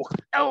no.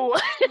 No.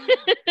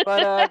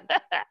 But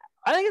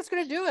I think it's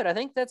going to do it. I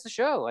think that's the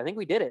show. I think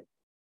we did it.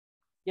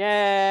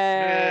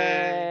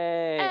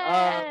 Yay!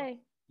 Hey.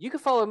 You can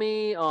follow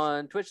me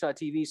on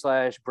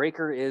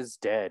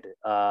twitch.tv/BreakerIsDead.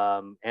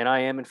 And I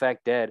am, in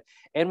fact, dead.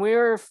 And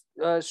we're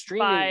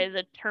streaming... By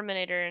the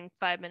Terminator in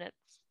 5 minutes.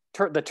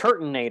 The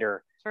Turtonator.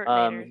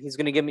 He's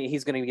gonna give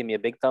me a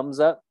big thumbs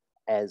up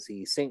as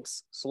he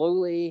sinks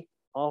slowly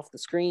off the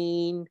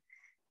screen.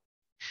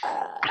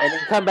 And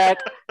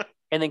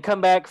then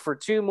come back for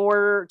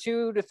 2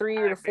 to 3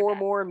 or 4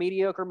 more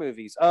mediocre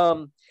movies.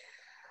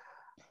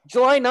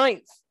 July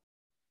 9th.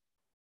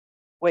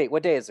 Wait,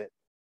 what day is it?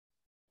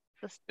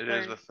 It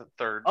is the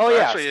 3rd. Oh,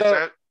 yeah. Actually,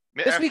 so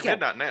it's this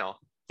weekend. Midnight now.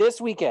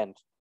 This weekend.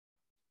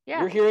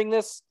 Yeah. You're hearing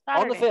this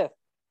Saturday. on the 5th.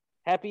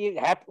 Happy.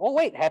 Oh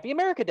wait, Happy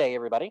America Day,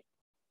 everybody.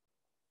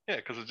 Yeah,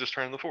 because it just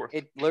turned the 4th.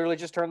 It literally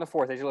just turned the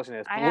 4th as you listen to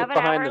this. I Look have an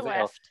behind hour the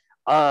veil.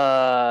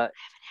 left.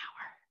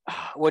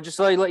 Well, just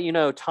to let you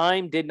know,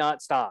 time did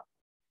not stop.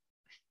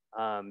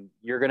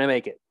 You're gonna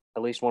make it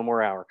at least one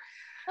more hour.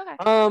 Okay.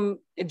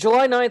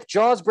 July 9th,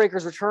 Jaws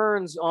Breakers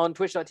returns on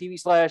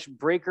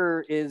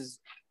twitch.tv/Breaker is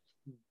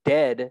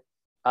dead.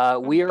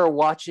 We are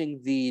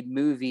watching the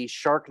movie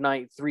Shark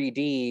Night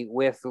 3D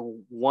with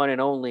one and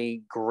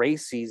only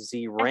Gracie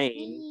Z.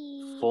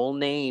 Rain. Full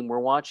name. We're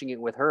watching it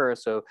with her,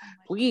 so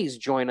please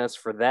join us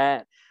for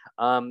that.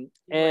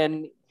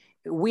 And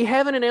we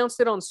haven't announced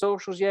it on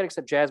socials yet,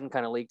 except Jasmine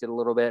kind of leaked it a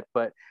little bit,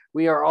 but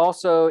we are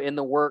also in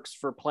the works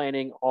for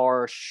planning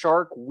our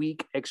Shark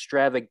Week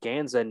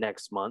extravaganza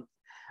next month.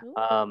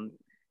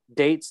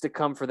 Dates to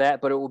come for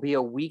that, but it will be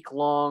a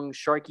week-long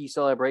Sharky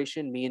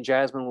celebration. Me and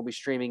Jasmine will be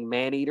streaming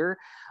Maneater.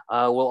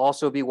 We'll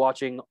also be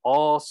watching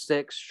all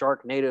 6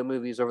 Sharknado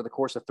movies over the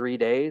course of 3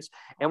 days,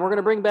 and we're going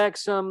to bring back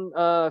some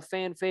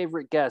fan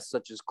favorite guests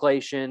such as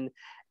Clation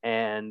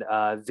and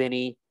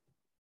Vinny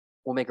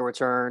will make a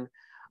return.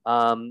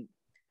 And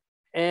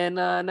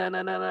then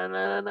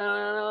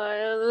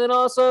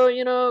also,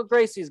 you know,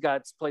 Gracie's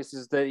got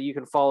places that you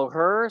can follow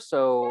her.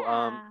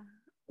 So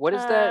what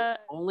is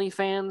that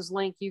OnlyFans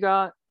link you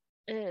got?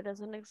 It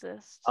doesn't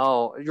exist.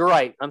 Oh, you're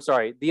right. I'm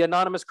sorry. The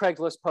anonymous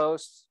Craigslist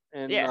posts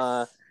in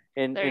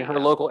in her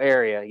local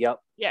area. Yep.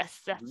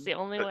 Yes, that's the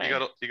only way.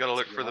 You gotta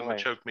look for them to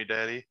choke me,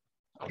 daddy.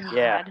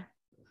 Yeah.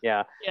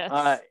 Yeah.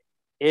 Yes.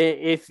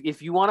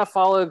 If you want to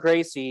follow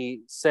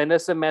Gracie, send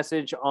us a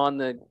message on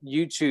the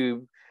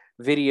YouTube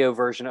video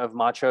version of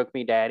Ma Choke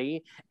Me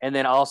Daddy, and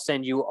then I'll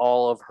send you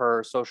all of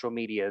her social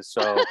medias.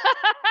 So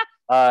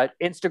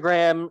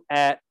Instagram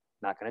at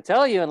not going to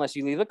tell you unless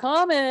you leave a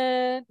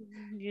comment.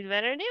 You'd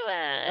better do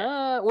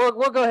it.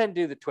 We'll go ahead and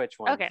do the Twitch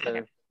one. Okay.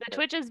 The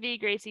Twitch is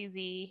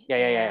VGracieZ.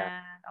 Yeah.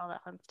 All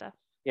that fun stuff.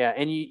 Yeah,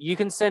 and you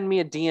can send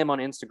me a DM on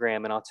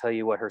Instagram, and I'll tell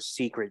you what her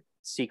secret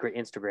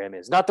Instagram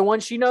is. Not the one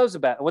she knows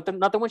about.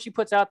 Not the one she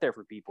puts out there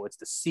for people. It's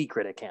the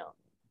secret account.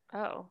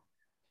 Oh.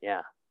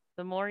 Yeah.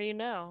 The more you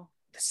know.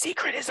 The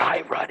secret is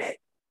I run it.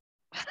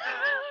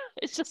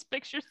 It's just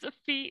pictures of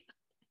feet.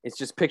 It's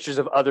just pictures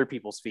of other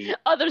people's feet.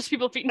 Others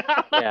people's feet,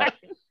 not mine.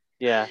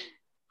 Yeah.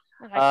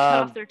 I cut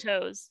off their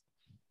toes.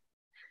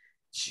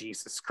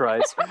 Jesus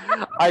Christ.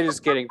 I'm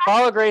just kidding.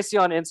 Follow Gracie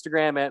on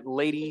Instagram at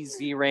Lady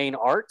Z Rain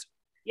Art.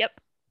 Yep.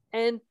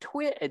 And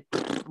we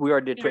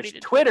already did Twitch.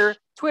 Twitter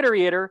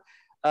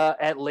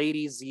at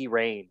Lady Z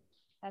Rain.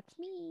 That's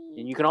me.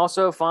 And you can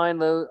also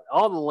find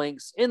all the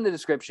links in the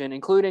description,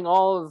 including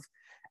all of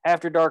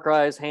After Dark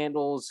Eyes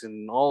handles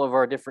and all of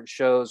our different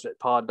shows at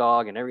Pod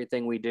Dog and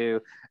everything we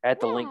do at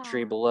the link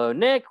tree below.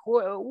 Nick,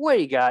 what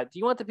do you got? Do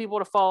you want the people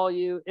to follow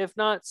you? If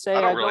not, say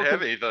I don't really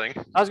have anything.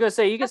 I was going to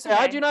say, you can say,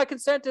 I do not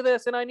consent to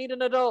this and I need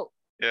an adult.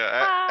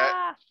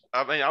 Yeah,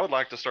 I mean, I would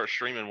like to start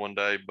streaming one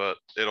day, but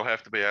it'll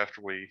have to be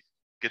after we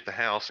get the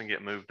house and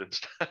get moved and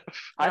stuff.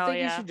 I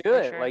think you should do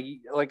it.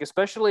 Sure. Like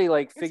especially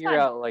like figure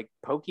out like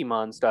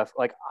Pokemon stuff.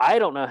 Like I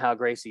don't know how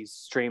Gracie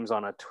streams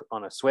on a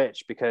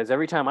Switch because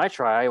every time I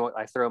try,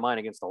 I throw mine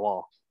against the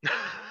wall.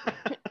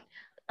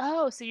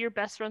 Oh, so you're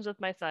best friends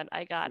with my son.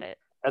 I got it.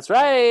 That's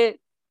right.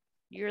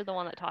 You're the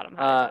one that taught him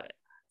how to do it.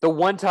 The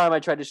one time I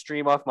tried to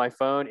stream off my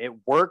phone, it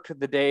worked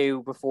the day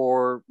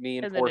before me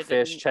and Poor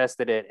Fish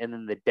tested it, and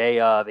then the day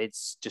of,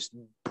 it's just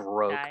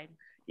broke. Died.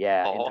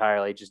 Yeah,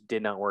 entirely. It just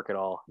did not work at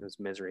all. It was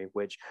misery,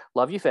 which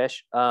love you,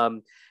 Fish.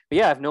 But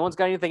yeah, if no one's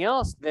got anything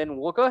else, then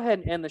we'll go ahead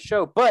and end the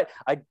show. But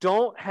I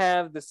don't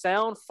have the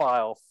sound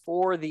file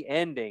for the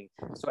ending.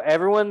 So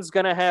everyone's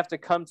going to have to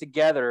come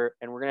together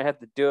and we're going to have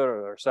to do it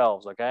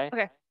ourselves, okay?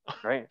 Okay. All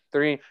right.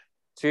 3,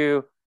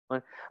 2,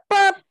 1.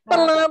 I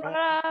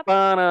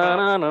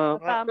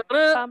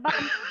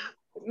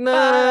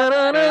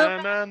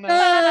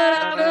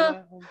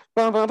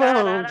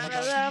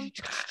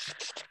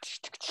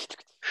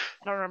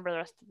don't remember the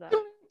rest of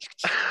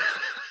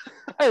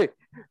that.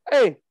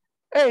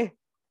 Hey.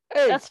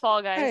 That's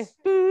Fall Guys.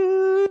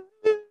 Hey.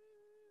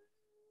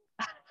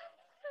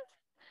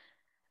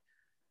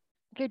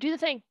 Okay, do the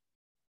thing.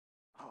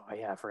 Oh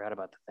yeah, I forgot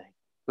about the thing.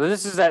 Well,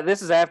 this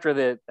is after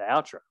the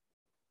outro.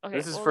 Okay,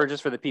 this is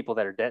just for the people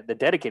that are the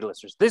dedicated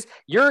listeners.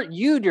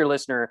 You, dear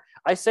listener.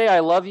 I say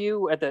I love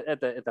you at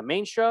the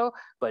main show,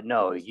 but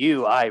no,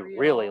 I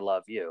really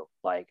love you.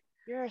 Like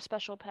you're a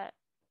special pet.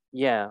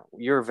 Yeah,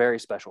 you're a very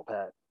special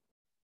pet.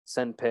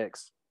 Send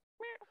pics.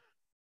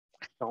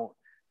 Don't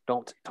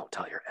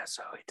tell your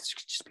SO. This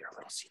could just be our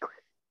little secret.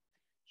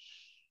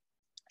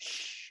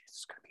 Shh, this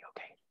is gonna be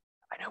okay.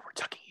 I know we're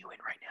tucking you in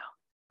right now,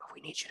 but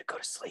we need you to go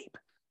to sleep.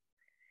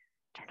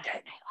 Turn on your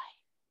nightlight.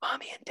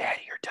 Mommy and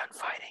Daddy are done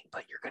fighting,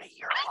 but you're gonna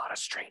hear a lot of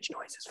strange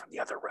noises from the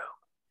other room.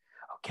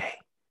 Okay?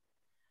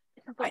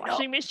 The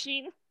washing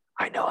machine.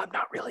 I know I'm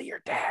not really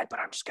your dad, but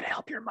I'm just gonna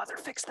help your mother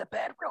fix the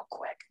bed real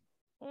quick.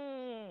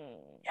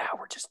 Yeah,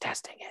 we're just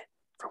testing it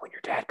for when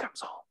your dad comes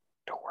home.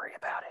 Don't worry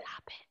about it.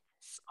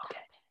 Stop it.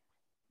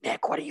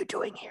 Nick, what are you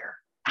doing here?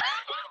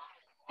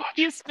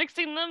 He's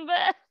fixing the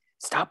bed.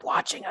 Stop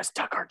watching us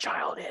tuck our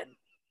child in.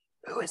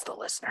 Who is the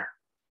listener?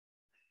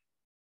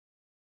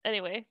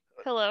 Anyway,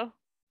 hello.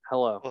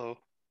 Hello. Hello.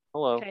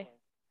 Hello. Okay.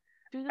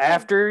 Do the thing.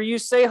 After you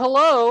say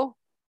hello.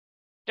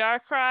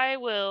 Darkrai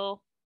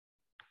will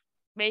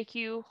make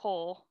you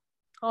whole.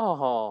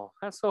 Oh,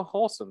 that's so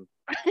wholesome.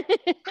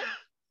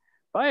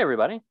 Bye,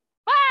 everybody.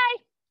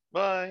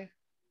 Bye.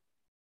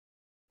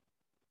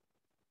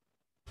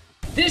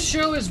 This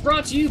show is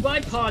brought to you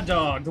by Pod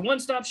Dog, the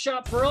one-stop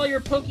shop for all your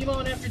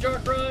Pokemon After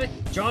Darkrai,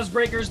 Jaws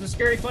Breakers, the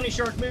Scary Funny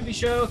Shark movie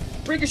show,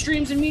 Breaker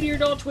Streams, and Meteor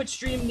Doll Twitch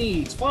stream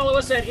needs. Follow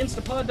us at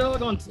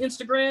InstaPodDog on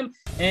Instagram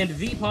and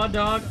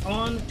ThePodDog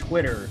on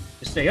Twitter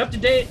to stay up to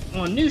date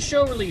on new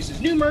show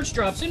releases, new merch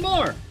drops, and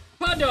more.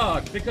 Pod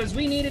Dog, because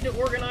we needed to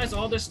organize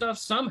all this stuff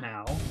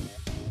somehow.